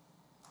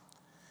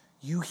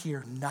 You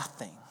hear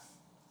nothing.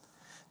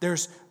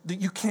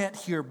 You can't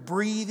hear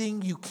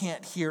breathing. You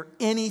can't hear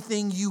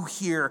anything. You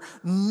hear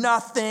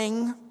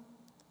nothing.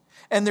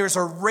 And there's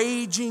a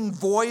raging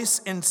voice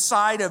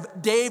inside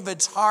of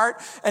David's heart.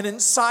 And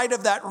inside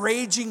of that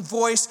raging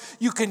voice,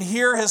 you can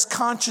hear his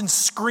conscience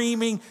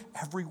screaming,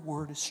 "Every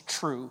word is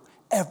true.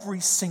 Every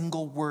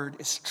single word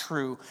is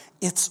true.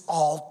 It's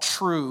all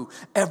true.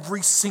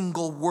 Every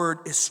single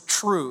word is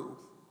true."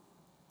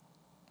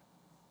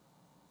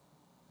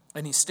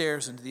 And he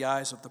stares into the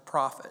eyes of the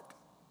prophet.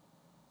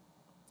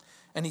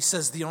 And he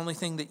says, the only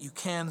thing that you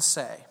can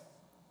say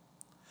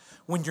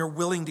when you're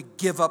willing to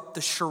give up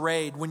the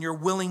charade, when you're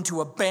willing to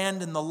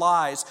abandon the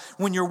lies,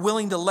 when you're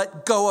willing to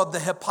let go of the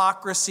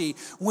hypocrisy,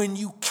 when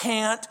you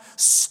can't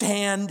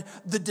stand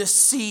the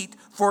deceit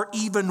for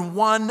even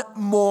one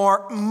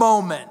more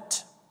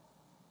moment.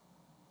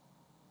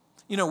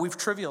 You know, we've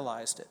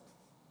trivialized it.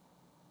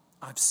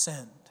 I've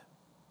sinned.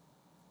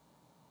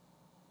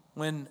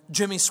 When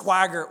Jimmy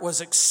Swaggart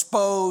was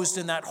exposed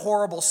in that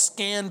horrible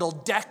scandal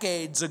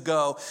decades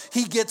ago,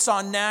 he gets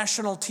on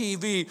national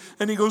TV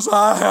and he goes,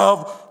 "I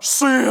have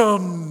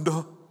sinned."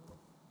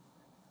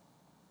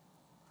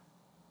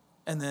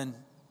 And then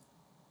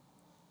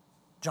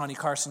Johnny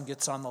Carson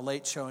gets on the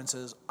Late Show and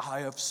says,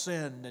 "I have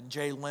sinned." And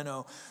Jay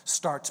Leno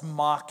starts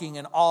mocking.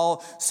 And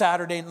all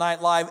Saturday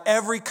Night Live,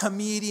 every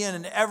comedian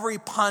and every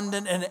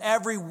pundit and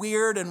every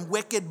weird and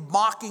wicked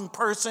mocking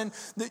person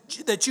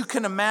that you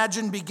can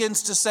imagine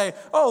begins to say,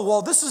 "Oh,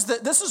 well, this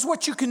is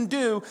what you can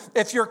do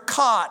if you're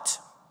caught.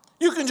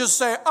 You can just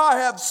say, 'I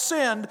have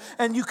sinned,'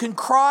 and you can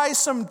cry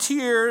some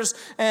tears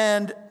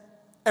and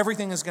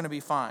everything is going to be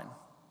fine."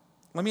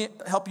 Let me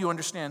help you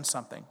understand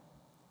something.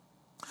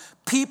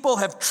 People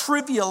have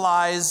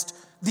trivialized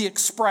the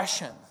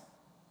expression.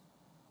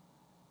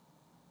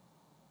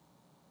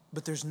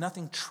 But there's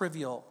nothing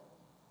trivial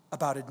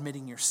about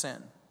admitting your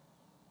sin.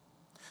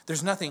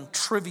 There's nothing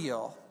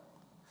trivial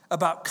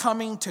about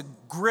coming to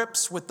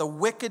grips with the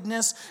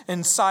wickedness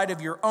inside of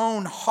your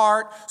own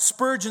heart.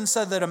 Spurgeon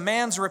said that a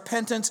man's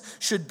repentance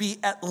should be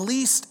at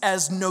least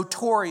as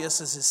notorious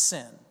as his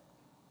sin.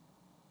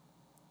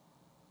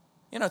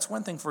 You know, it's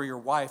one thing for your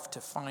wife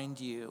to find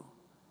you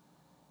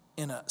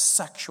in a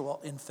sexual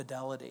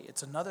infidelity.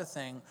 It's another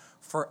thing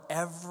for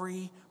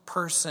every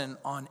person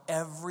on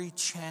every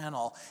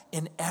channel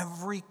in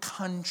every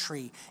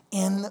country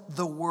in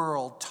the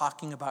world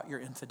talking about your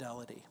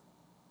infidelity.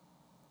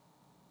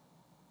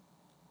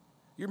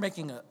 You're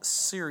making a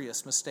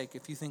serious mistake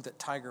if you think that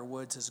Tiger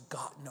Woods has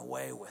gotten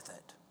away with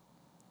it.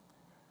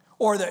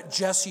 Or that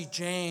Jesse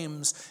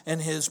James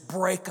and his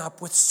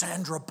breakup with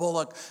Sandra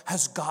Bullock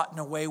has gotten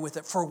away with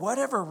it. For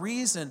whatever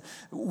reason,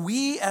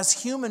 we as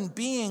human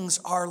beings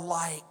are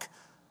like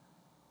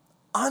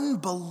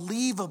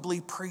unbelievably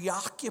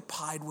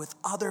preoccupied with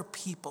other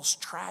people's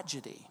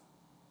tragedy.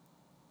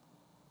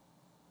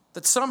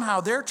 That somehow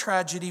their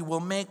tragedy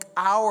will make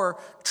our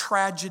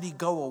tragedy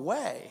go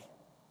away.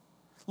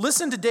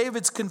 Listen to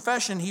David's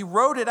confession. He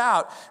wrote it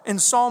out in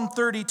Psalm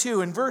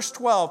 32. In verse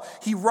 12,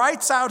 he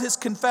writes out his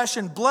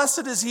confession.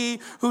 Blessed is he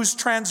whose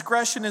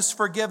transgression is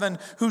forgiven,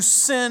 whose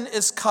sin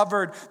is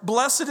covered.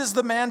 Blessed is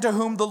the man to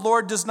whom the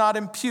Lord does not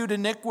impute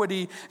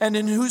iniquity, and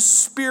in whose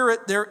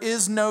spirit there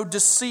is no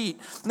deceit.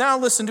 Now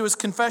listen to his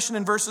confession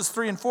in verses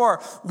 3 and 4.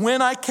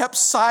 When I kept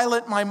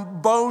silent, my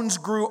bones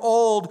grew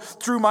old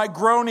through my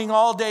groaning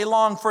all day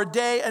long. For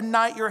day and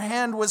night your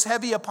hand was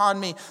heavy upon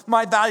me.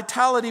 My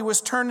vitality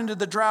was turned into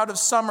the drought of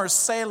summer.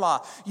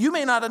 Selah. You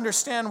may not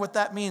understand what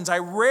that means. I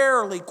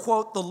rarely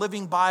quote the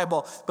Living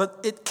Bible, but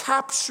it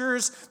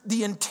captures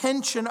the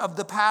intention of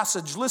the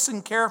passage.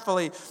 Listen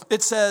carefully.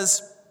 It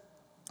says,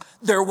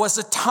 there was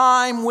a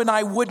time when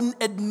I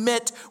wouldn't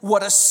admit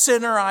what a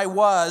sinner I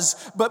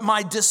was, but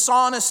my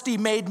dishonesty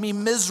made me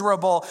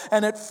miserable,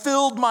 and it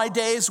filled my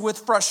days with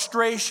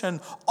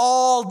frustration.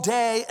 All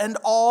day and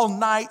all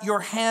night your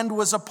hand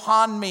was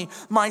upon me.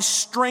 My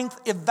strength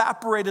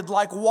evaporated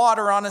like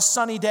water on a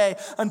sunny day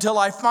until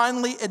I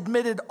finally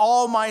admitted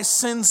all my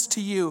sins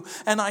to you,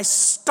 and I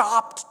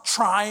stopped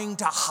trying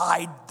to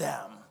hide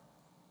them.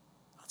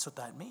 That's what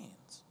that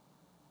means.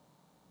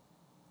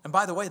 And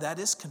by the way, that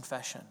is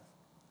confession.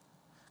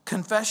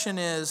 Confession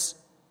is,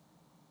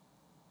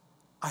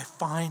 I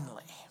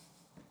finally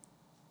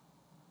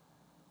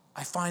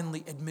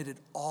admitted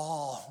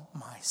all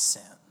my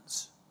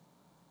sins.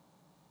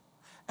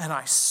 And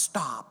I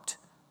stopped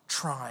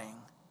trying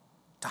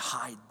to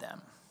hide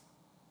them.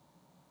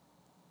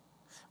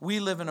 We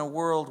live in a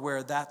world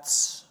where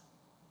that's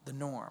the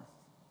norm.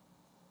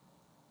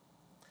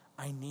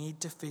 I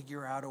need to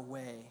figure out a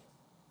way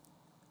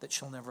that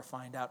she'll never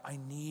find out. I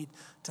need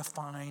to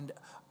find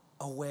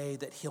a way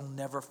that he'll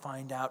never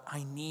find out.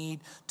 I need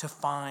to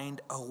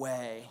find a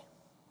way.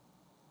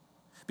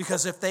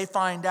 Because if they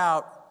find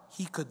out,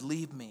 he could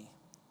leave me.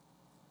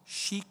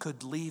 She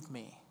could leave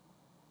me.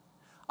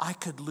 I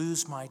could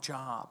lose my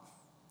job.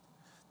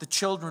 The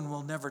children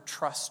will never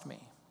trust me.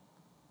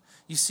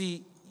 You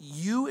see,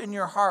 you in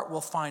your heart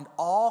will find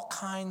all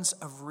kinds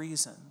of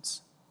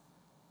reasons.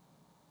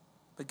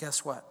 But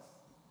guess what?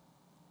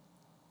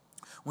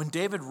 When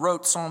David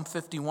wrote Psalm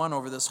 51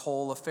 over this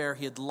whole affair,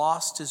 he had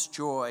lost his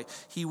joy.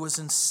 He was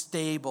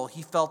unstable.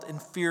 He felt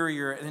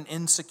inferior and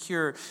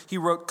insecure. He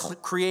wrote,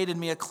 create in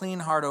me a clean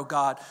heart, O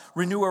God.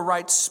 Renew a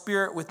right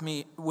spirit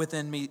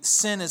within me.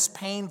 Sin is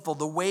painful.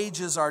 The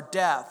wages are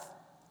death.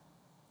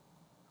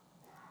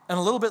 And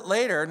a little bit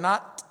later,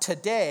 not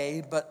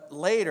today, but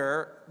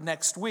later,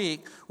 next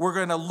week, we're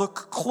going to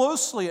look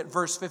closely at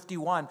verse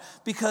 51.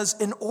 Because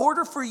in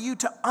order for you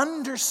to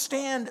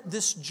understand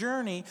this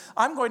journey,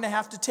 I'm going to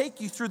have to take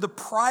you through the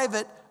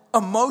private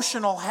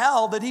emotional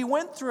hell that he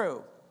went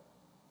through.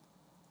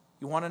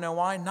 You want to know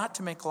why? Not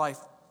to make life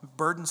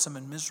burdensome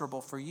and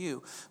miserable for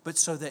you, but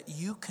so that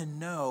you can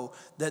know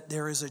that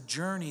there is a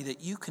journey that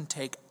you can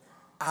take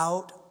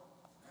out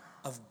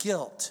of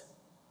guilt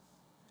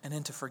and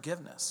into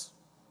forgiveness.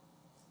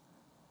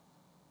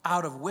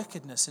 Out of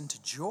wickedness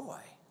into joy,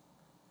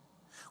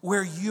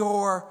 where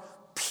your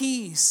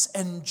peace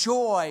and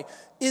joy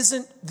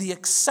isn't the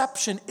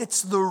exception,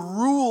 it's the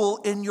rule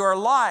in your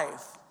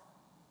life.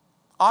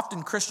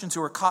 Often Christians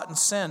who are caught in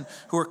sin,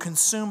 who are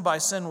consumed by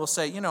sin, will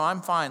say,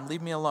 I'm fine,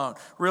 leave me alone.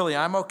 Really,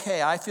 I'm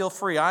okay, I feel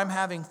free, I'm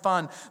having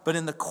fun. But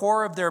in the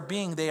core of their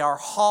being, they are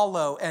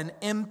hollow and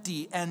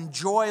empty and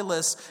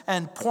joyless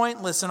and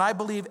pointless. And I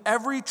believe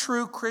every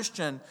true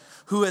Christian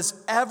who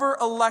has ever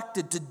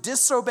elected to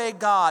disobey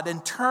God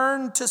and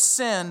turn to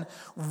sin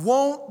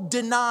won't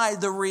deny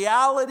the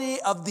reality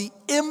of the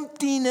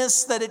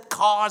emptiness that it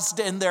caused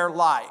in their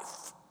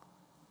life.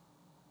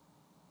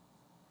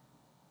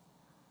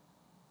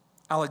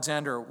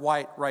 Alexander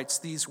White writes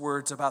these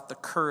words about the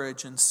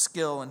courage and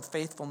skill and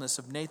faithfulness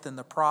of Nathan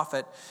the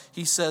prophet.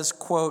 He says,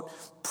 quote,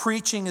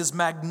 preaching is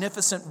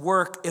magnificent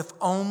work if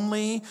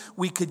only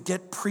we could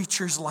get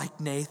preachers like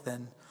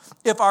Nathan.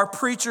 If our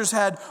preachers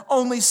had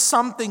only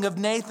something of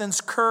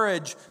Nathan's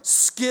courage,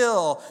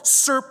 skill,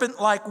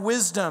 serpent-like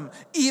wisdom,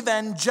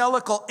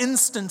 evangelical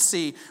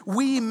instancy,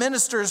 we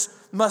ministers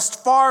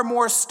must far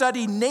more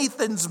study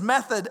Nathan's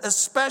method,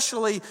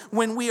 especially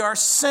when we are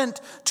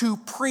sent to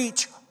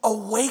preach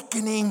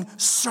awakening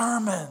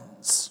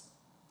sermons.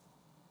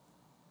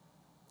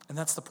 And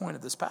that's the point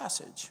of this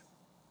passage.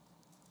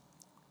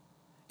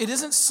 It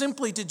isn't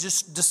simply to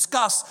just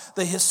discuss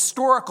the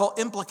historical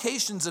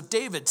implications of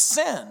David's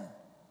sin.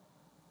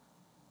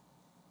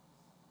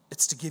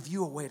 It's to give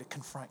you a way to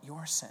confront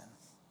your sin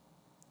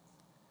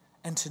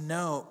and to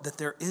know that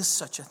there is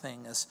such a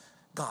thing as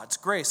God's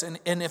grace. And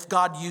if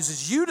God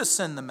uses you to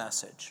send the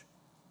message,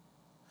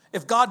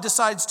 if God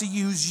decides to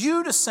use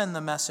you to send the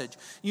message,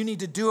 you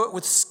need to do it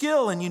with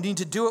skill and you need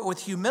to do it with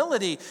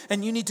humility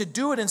and you need to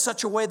do it in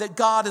such a way that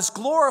God is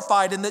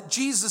glorified and that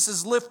Jesus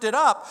is lifted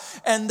up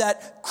and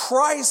that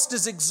Christ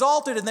is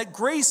exalted and that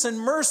grace and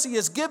mercy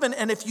is given.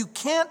 And if you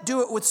can't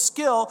do it with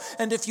skill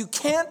and if you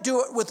can't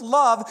do it with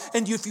love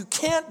and if you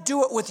can't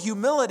do it with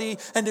humility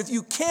and if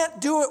you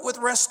can't do it with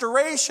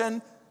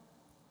restoration,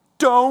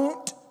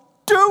 don't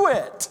do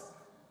it.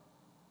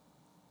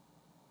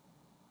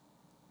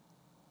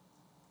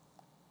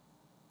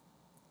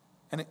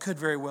 And it could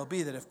very well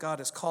be that if God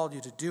has called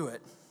you to do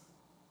it,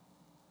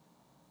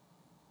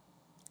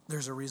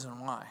 there's a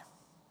reason why.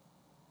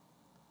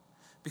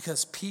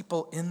 Because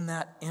people in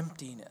that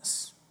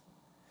emptiness,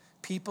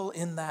 people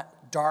in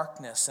that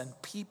darkness, and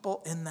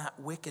people in that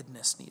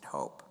wickedness need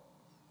hope.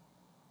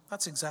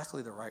 That's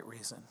exactly the right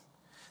reason.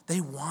 They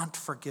want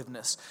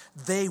forgiveness.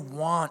 They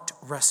want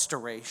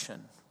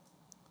restoration.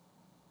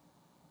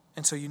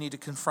 And so you need to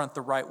confront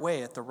the right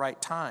way at the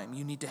right time.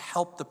 You need to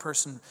help the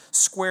person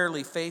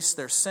squarely face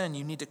their sin.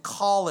 You need to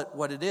call it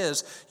what it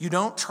is. You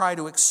don't try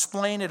to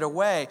explain it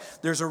away.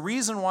 There's a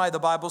reason why the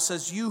Bible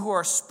says, you who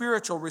are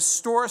spiritual,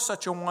 restore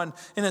such a one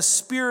in a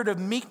spirit of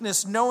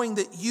meekness, knowing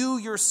that you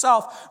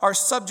yourself are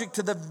subject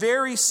to the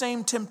very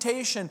same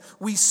temptation.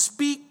 We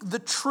speak the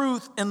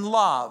truth in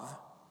love.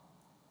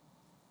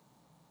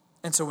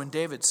 And so when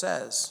David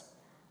says,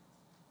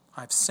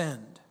 I've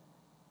sinned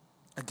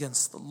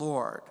against the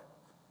Lord,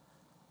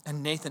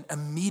 and Nathan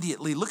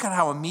immediately, look at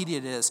how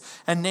immediate it is.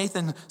 And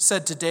Nathan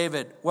said to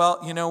David, well,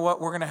 you know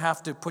what? We're going to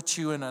have to put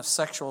you in a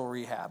sexual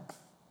rehab.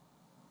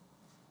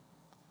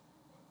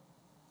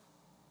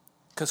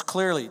 Because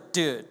clearly,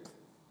 dude,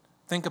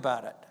 think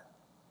about it.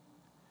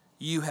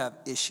 You have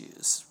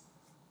issues.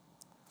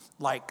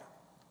 Like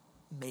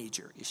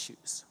major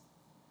issues.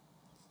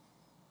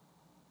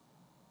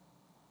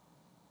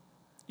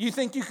 You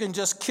think you can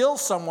just kill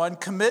someone,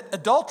 commit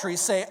adultery,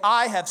 say,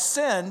 I have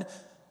sinned,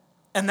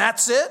 and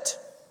that's it?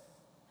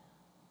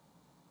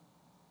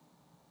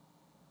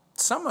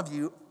 Some of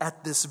you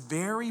at this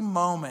very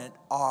moment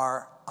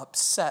are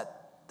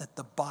upset that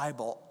the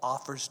Bible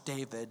offers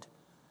David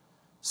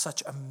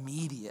such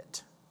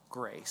immediate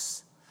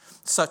grace,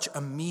 such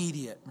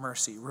immediate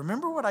mercy.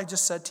 Remember what I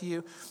just said to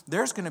you?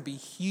 There's going to be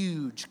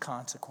huge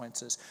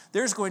consequences.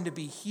 There's going to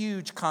be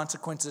huge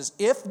consequences.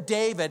 If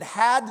David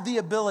had the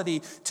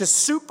ability to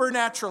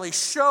supernaturally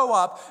show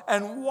up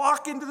and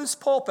walk into this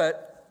pulpit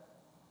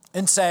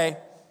and say,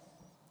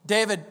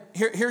 David,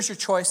 here's your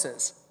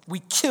choices. We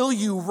kill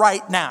you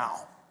right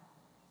now.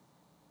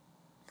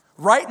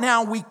 Right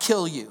now, we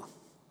kill you.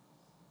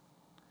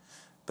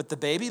 But the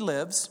baby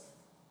lives.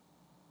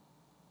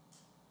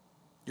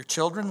 Your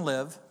children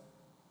live.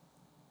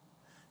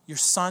 Your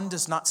son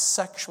does not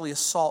sexually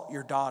assault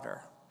your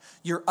daughter.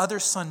 Your other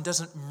son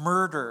doesn't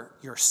murder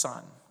your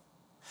son.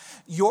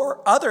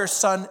 Your other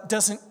son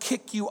doesn't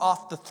kick you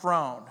off the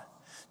throne.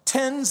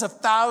 Tens of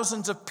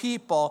thousands of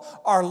people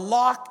are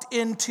locked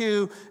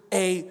into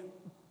a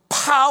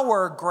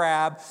power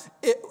grab.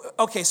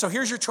 Okay, so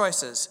here's your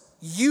choices.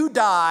 You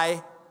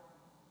die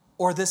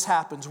or this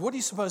happens. What do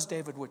you suppose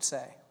David would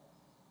say?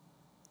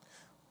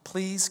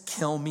 Please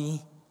kill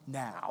me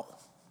now.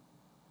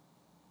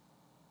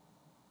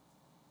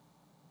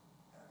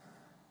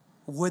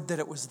 Would that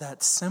it was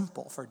that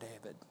simple for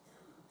David.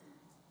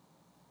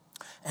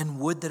 And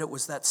would that it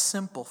was that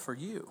simple for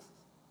you.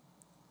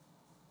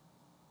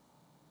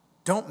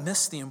 Don't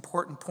miss the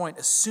important point.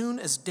 As soon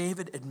as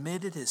David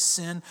admitted his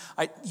sin,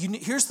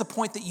 here's the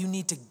point that you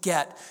need to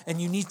get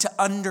and you need to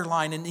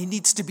underline, and it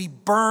needs to be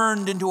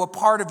burned into a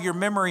part of your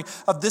memory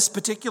of this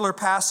particular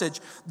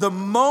passage. The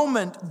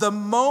moment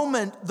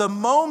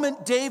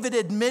David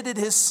admitted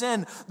his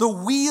sin, the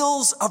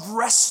wheels of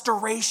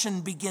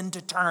restoration begin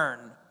to turn.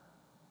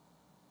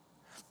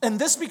 And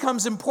this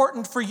becomes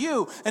important for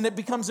you, and it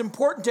becomes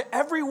important to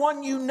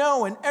everyone you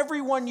know and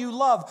everyone you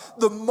love.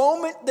 The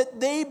moment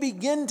that they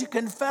begin to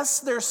confess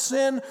their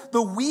sin,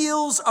 the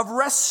wheels of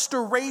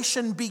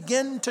restoration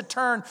begin to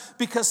turn.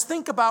 Because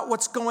think about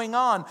what's going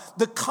on.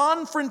 The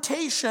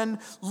confrontation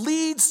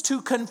leads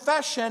to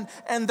confession,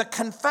 and the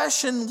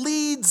confession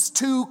leads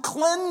to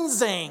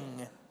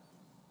cleansing.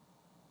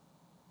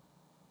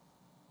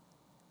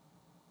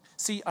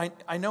 See,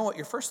 I know what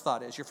your first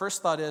thought is. Your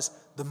first thought is,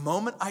 the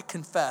moment I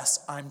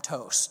confess, I'm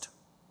toast.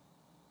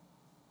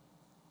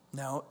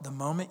 No, the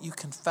moment you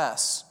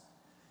confess,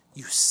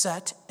 you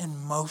set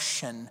in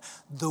motion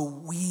the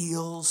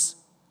wheels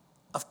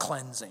of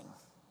cleansing.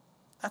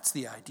 That's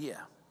the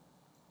idea.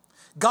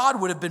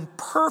 God would have been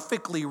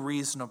perfectly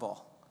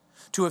reasonable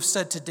to have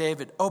said to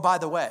David, oh, by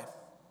the way,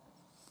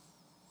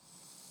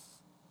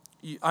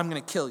 I'm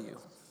going to kill you,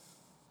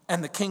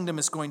 and the kingdom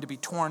is going to be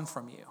torn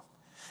from you.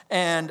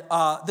 And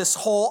this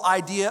whole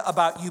idea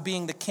about you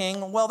being the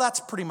king, well, that's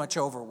pretty much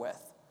over with.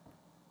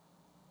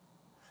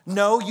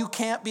 No, you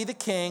can't be the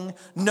king.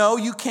 No,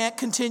 you can't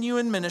continue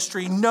in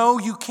ministry. No,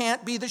 you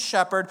can't be the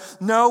shepherd.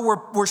 No,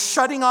 we're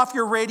shutting off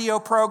your radio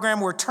program.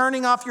 We're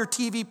turning off your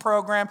TV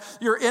program.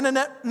 Your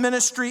internet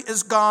ministry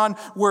is gone.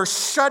 We're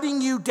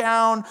shutting you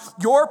down.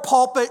 Your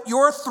pulpit,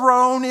 your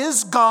throne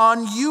is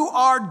gone. You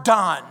are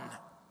done.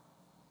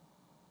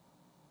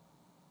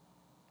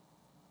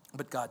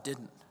 But God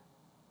didn't.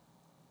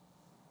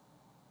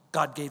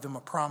 God gave him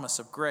a promise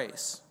of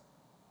grace.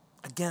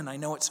 Again, I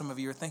know what some of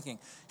you are thinking.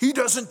 He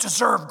doesn't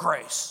deserve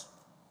grace.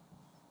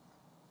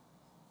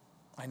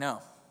 I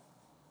know.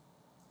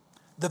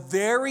 The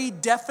very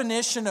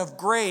definition of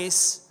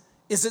grace,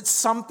 is it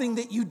something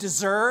that you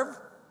deserve?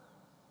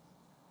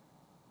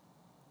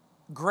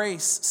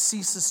 Grace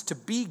ceases to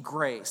be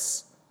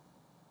grace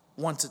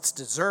once it's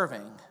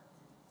deserving.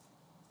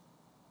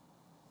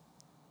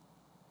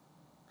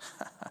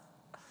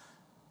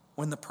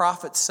 When the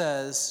prophet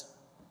says,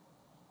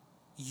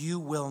 you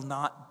will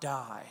not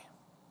die.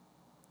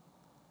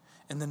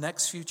 In the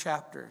next few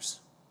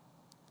chapters,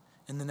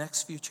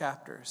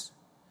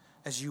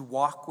 as you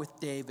walk with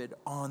David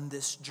on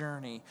this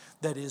journey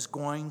that is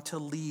going to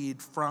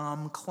lead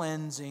from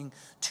cleansing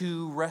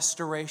to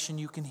restoration,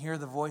 you can hear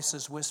the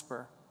voices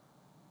whisper,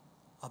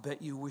 I'll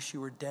bet you wish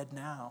you were dead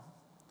now.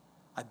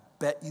 I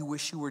bet you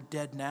wish you were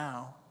dead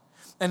now.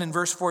 And in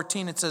verse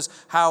 14 it says,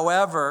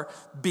 however,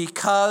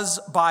 because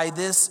by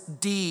this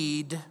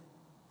deed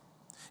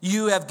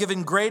you have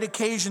given great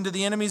occasion to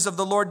the enemies of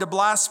the Lord to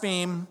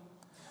blaspheme,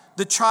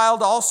 the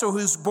child also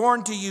who's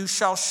born to you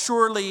shall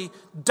surely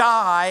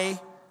die.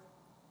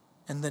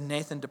 And then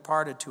Nathan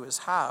departed to his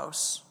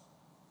house.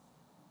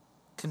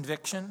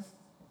 Conviction,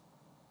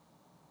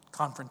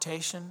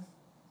 confrontation,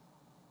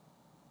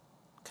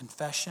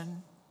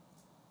 confession,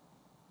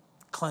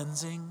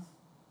 cleansing,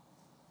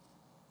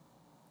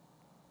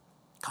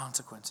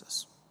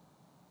 consequences.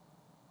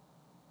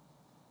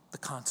 The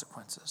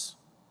consequences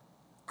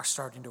are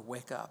starting to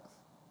wake up.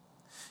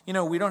 You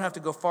know, we don't have to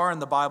go far in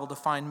the Bible to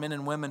find men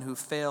and women who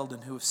failed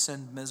and who have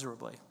sinned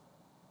miserably.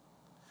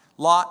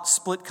 Lot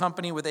split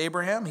company with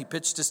Abraham. He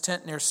pitched his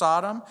tent near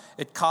Sodom.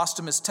 It cost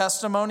him his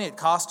testimony. It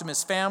cost him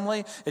his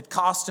family. It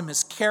cost him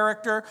his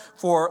character.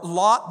 For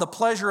Lot, the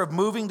pleasure of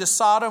moving to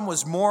Sodom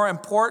was more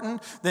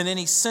important than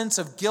any sense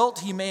of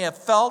guilt he may have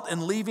felt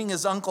in leaving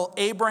his uncle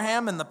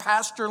Abraham in the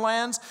pasture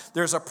lands.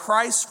 There's a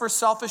price for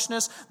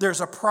selfishness.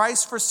 There's a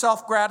price for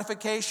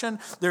self-gratification.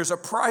 There's a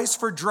price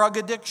for drug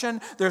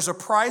addiction. There's a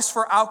price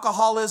for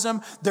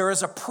alcoholism. There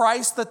is a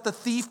price that the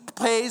thief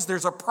pays.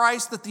 There's a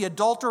price that the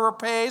adulterer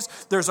pays.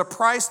 There's a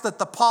price that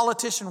the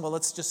politician, well,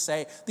 let's just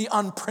say the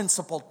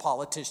unprincipled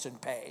politician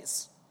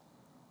pays.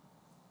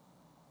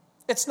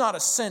 It's not a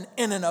sin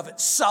in and of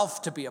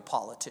itself to be a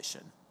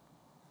politician.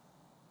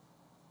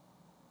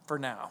 For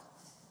now.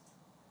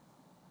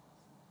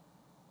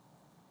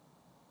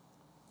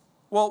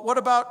 Well, what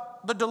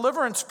about the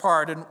deliverance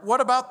part? And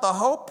what about the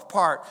hope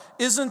part?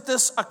 Isn't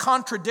this a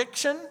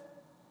contradiction?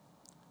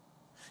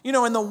 You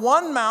know, in the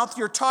one mouth,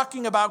 you're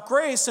talking about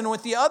grace, and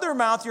with the other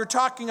mouth, you're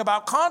talking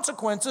about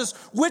consequences.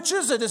 Which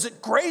is it? Is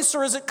it grace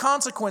or is it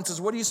consequences?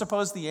 What do you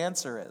suppose the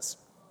answer is?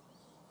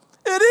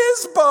 It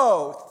is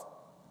both.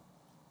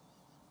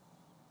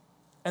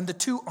 And the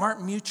two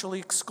aren't mutually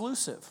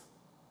exclusive.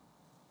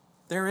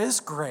 There is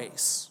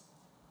grace,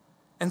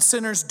 and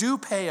sinners do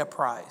pay a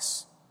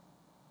price.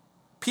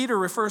 Peter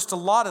refers to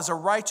Lot as a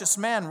righteous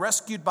man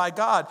rescued by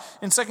God.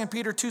 In 2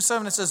 Peter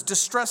 2:7 it says,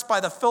 distressed by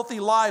the filthy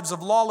lives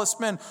of lawless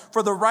men,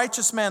 for the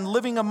righteous man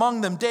living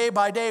among them day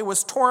by day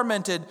was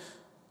tormented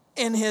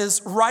in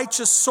his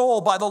righteous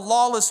soul by the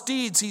lawless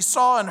deeds he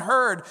saw and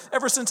heard.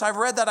 Ever since I've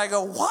read that, I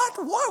go,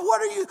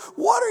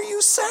 what are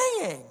you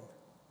saying?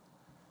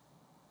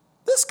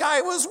 This guy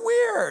was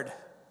weird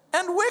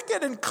and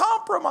wicked and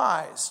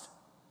compromised.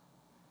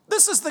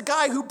 This is the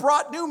guy who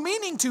brought new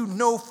meaning to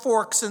no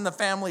forks in the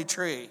family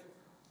tree.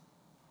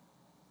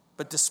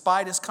 But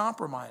despite his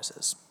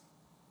compromises,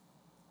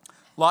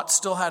 Lot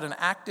still had an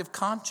active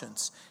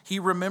conscience. He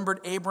remembered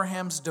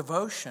Abraham's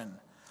devotion.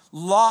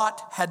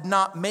 Lot had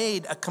not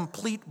made a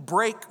complete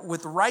break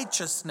with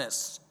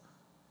righteousness,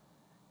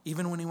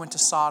 even when he went to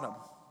Sodom,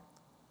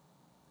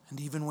 and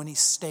even when he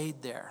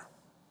stayed there.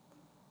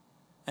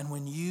 And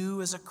when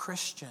you as a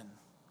Christian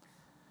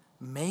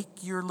make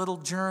your little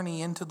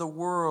journey into the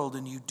world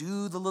and you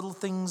do the little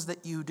things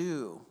that you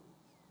do,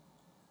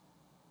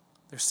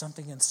 there's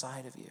something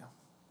inside of you.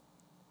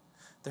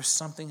 There's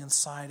something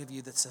inside of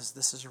you that says,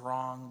 this is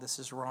wrong,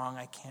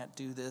 I can't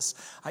do this,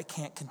 I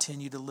can't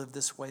continue to live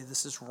this way,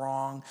 this is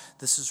wrong,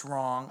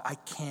 I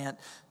can't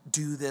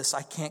do this,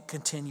 I can't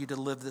continue to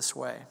live this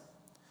way.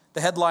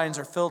 The headlines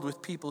are filled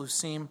with people who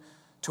seem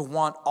to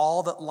want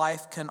all that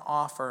life can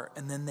offer,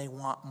 and then they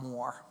want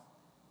more.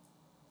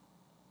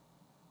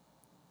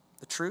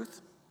 The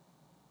truth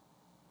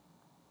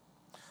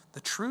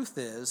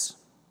is,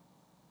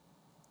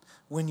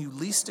 when you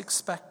least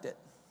expect it,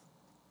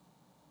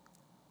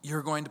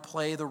 you're going to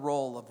play the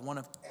role of one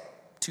of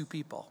two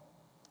people.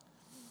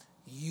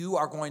 you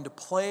are going to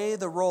play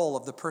the role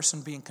of the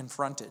person being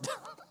confronted.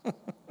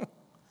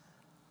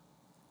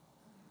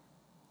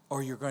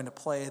 Or you're going to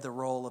play the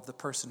role of the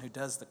person who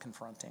does the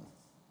confronting.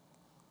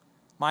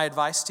 My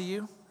advice to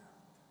you,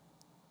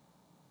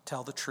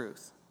 tell the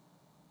truth.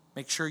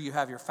 Make sure you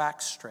have your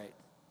facts straight.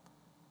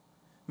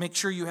 Make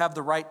sure you have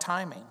the right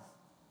timing.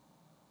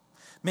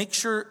 Make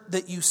sure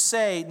that you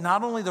say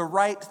not only the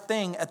right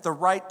thing at the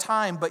right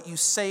time, but you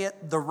say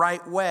it the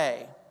right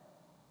way.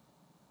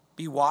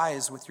 Be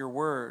wise with your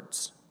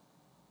words.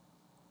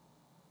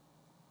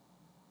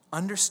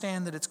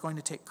 Understand that it's going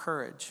to take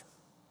courage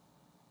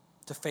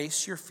to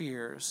face your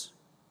fears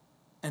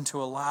and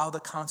to allow the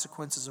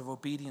consequences of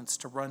obedience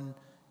to run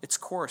its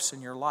course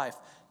in your life.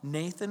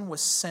 Nathan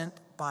was sent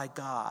by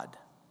God.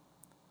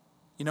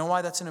 You know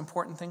why that's an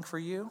important thing for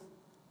you?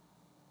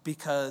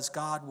 Because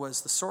God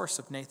was the source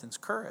of Nathan's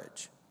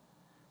courage.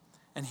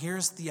 And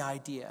here's the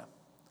idea.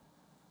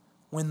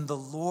 When the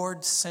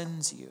Lord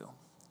sends you,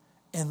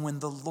 and when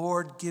the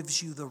Lord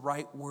gives you the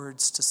right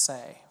words to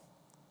say,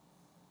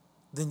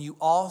 then you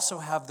also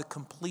have the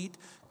complete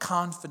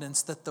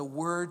confidence that the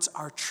words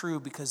are true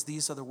because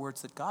these are the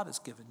words that God has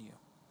given you.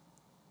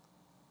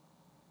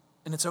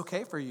 And it's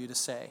okay for you to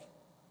say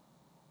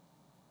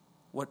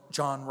what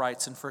John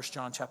writes in 1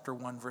 John chapter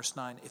 1, verse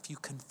 9. If you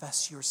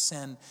confess your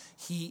sin,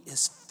 he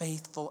is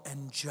faithful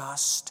and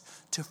just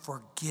to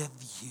forgive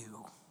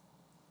you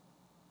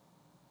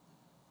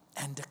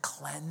and to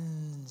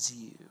cleanse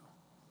you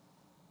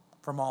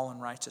from all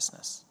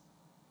unrighteousness.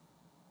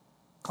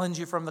 Cleanse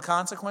you from the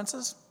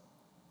consequences?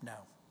 No.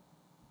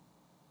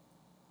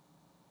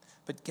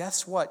 But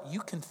guess what? You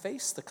can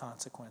face the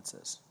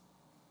consequences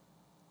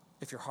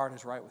if your heart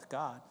is right with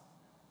God.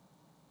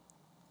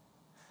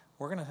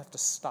 We're going to have to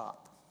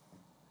stop.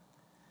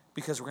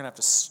 Because we're going to have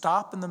to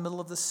stop in the middle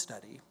of the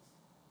study.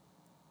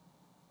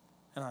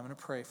 And I'm going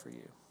to pray for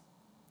you.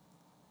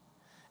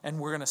 And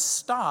we're going to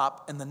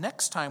stop, and the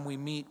next time we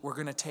meet, we're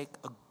going to take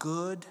a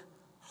good,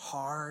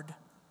 hard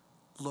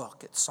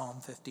look at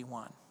Psalm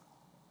 51.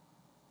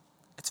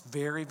 It's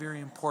very, very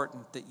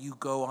important that you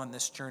go on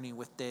this journey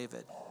with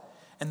David.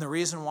 And the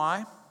reason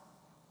why?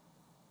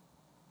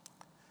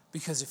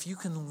 Because if you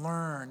can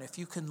learn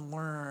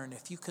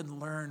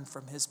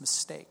from his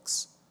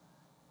mistakes,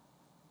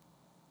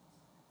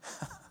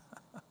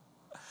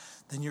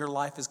 then your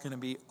life is going to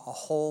be a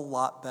whole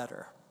lot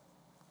better.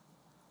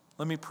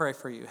 Let me pray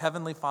for you.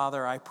 Heavenly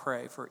Father, I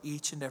pray for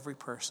each and every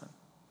person.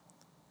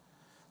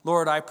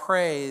 Lord, I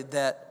pray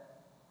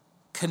that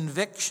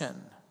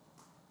conviction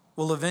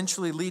will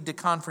eventually lead to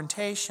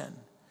confrontation,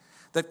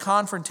 that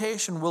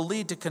confrontation will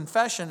lead to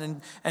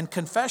confession, and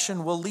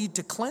confession will lead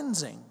to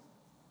cleansing.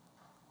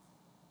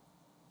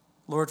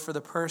 Lord, for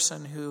the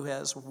person who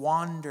has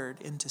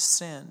wandered into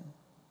sin,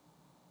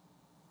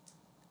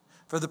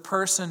 for the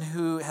person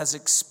who has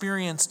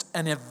experienced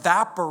an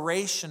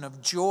evaporation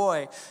of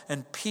joy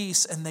and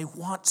peace, and they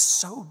want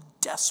so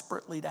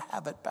desperately to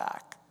have it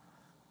back.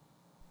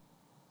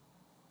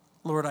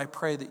 Lord, I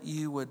pray that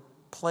you would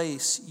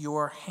place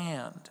your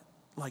hand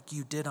like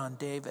you did on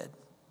David,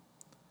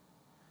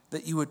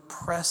 that you would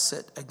press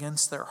it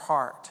against their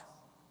heart.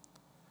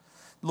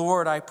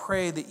 Lord, I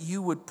pray that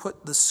you would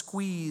put the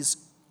squeeze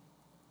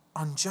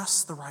on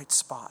just the right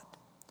spot,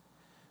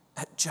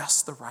 at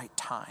just the right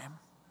time.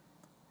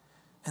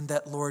 And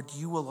that, Lord,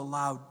 you will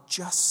allow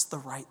just the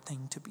right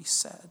thing to be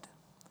said,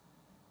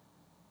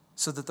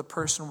 so that the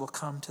person will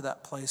come to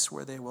that place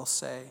where they will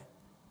say,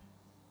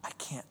 I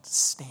can't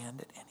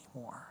stand it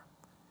anymore.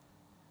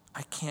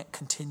 I can't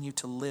continue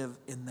to live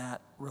in that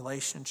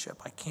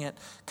relationship. I can't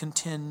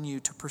continue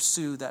to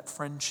pursue that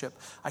friendship.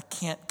 I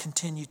can't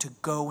continue to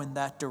go in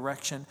that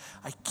direction.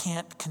 I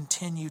can't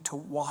continue to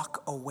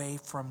walk away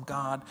from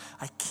God.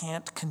 I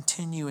can't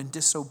continue in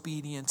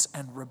disobedience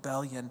and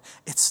rebellion.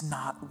 It's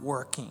not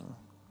working.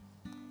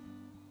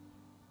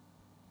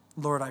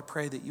 Lord, I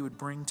pray that you would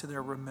bring to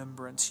their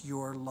remembrance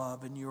your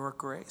love and your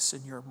grace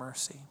and your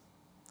mercy.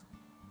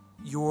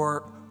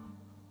 Your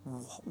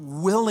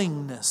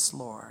willingness,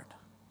 Lord,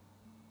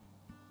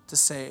 to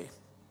say,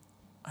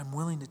 I'm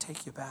willing to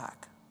take you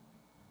back.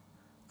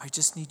 I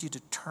just need you to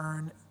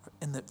turn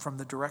from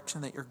the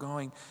direction that you're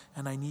going,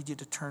 and I need you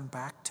to turn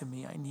back to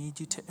me. I need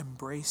you to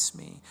embrace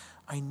me.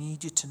 I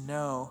need you to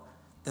know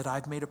that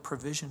I've made a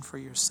provision for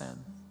your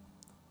sin.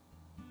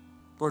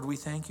 Lord, we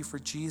thank you for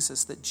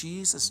Jesus, that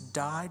Jesus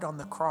died on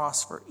the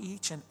cross for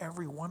each and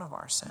every one of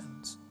our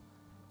sins,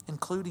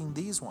 including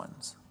these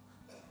ones.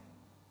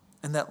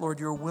 And that, Lord,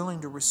 you're willing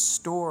to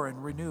restore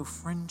and renew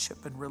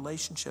friendship and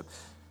relationship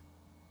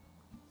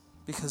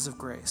because of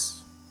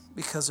grace,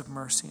 because of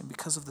mercy, and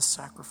because of the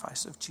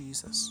sacrifice of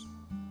Jesus.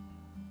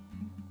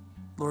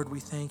 Lord, we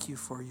thank you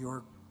for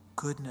your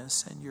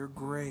goodness and your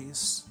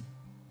grace.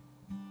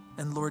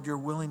 And Lord, your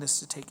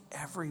willingness to take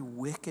every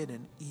wicked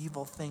and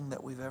evil thing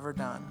that we've ever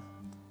done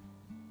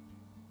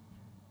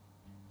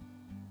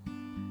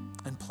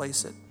and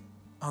place it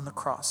on the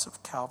cross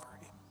of Calvary.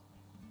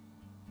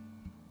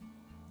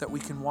 That we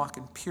can walk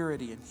in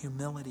purity and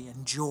humility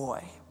and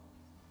joy.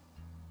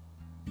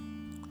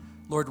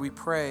 Lord, we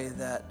pray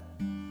that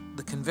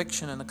the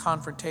conviction and the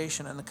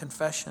confrontation and the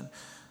confession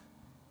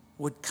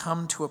would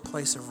come to a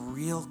place of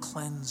real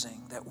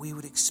cleansing, that we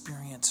would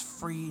experience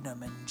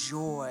freedom and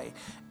joy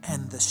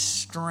and the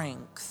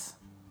strength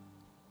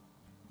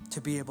to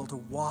be able to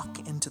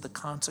walk into the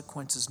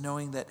consequences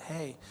knowing that,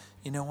 hey,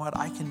 you know what?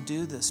 I can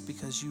do this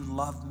because you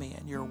love me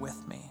and you're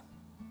with me.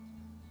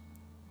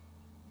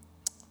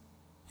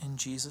 In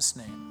Jesus'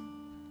 name.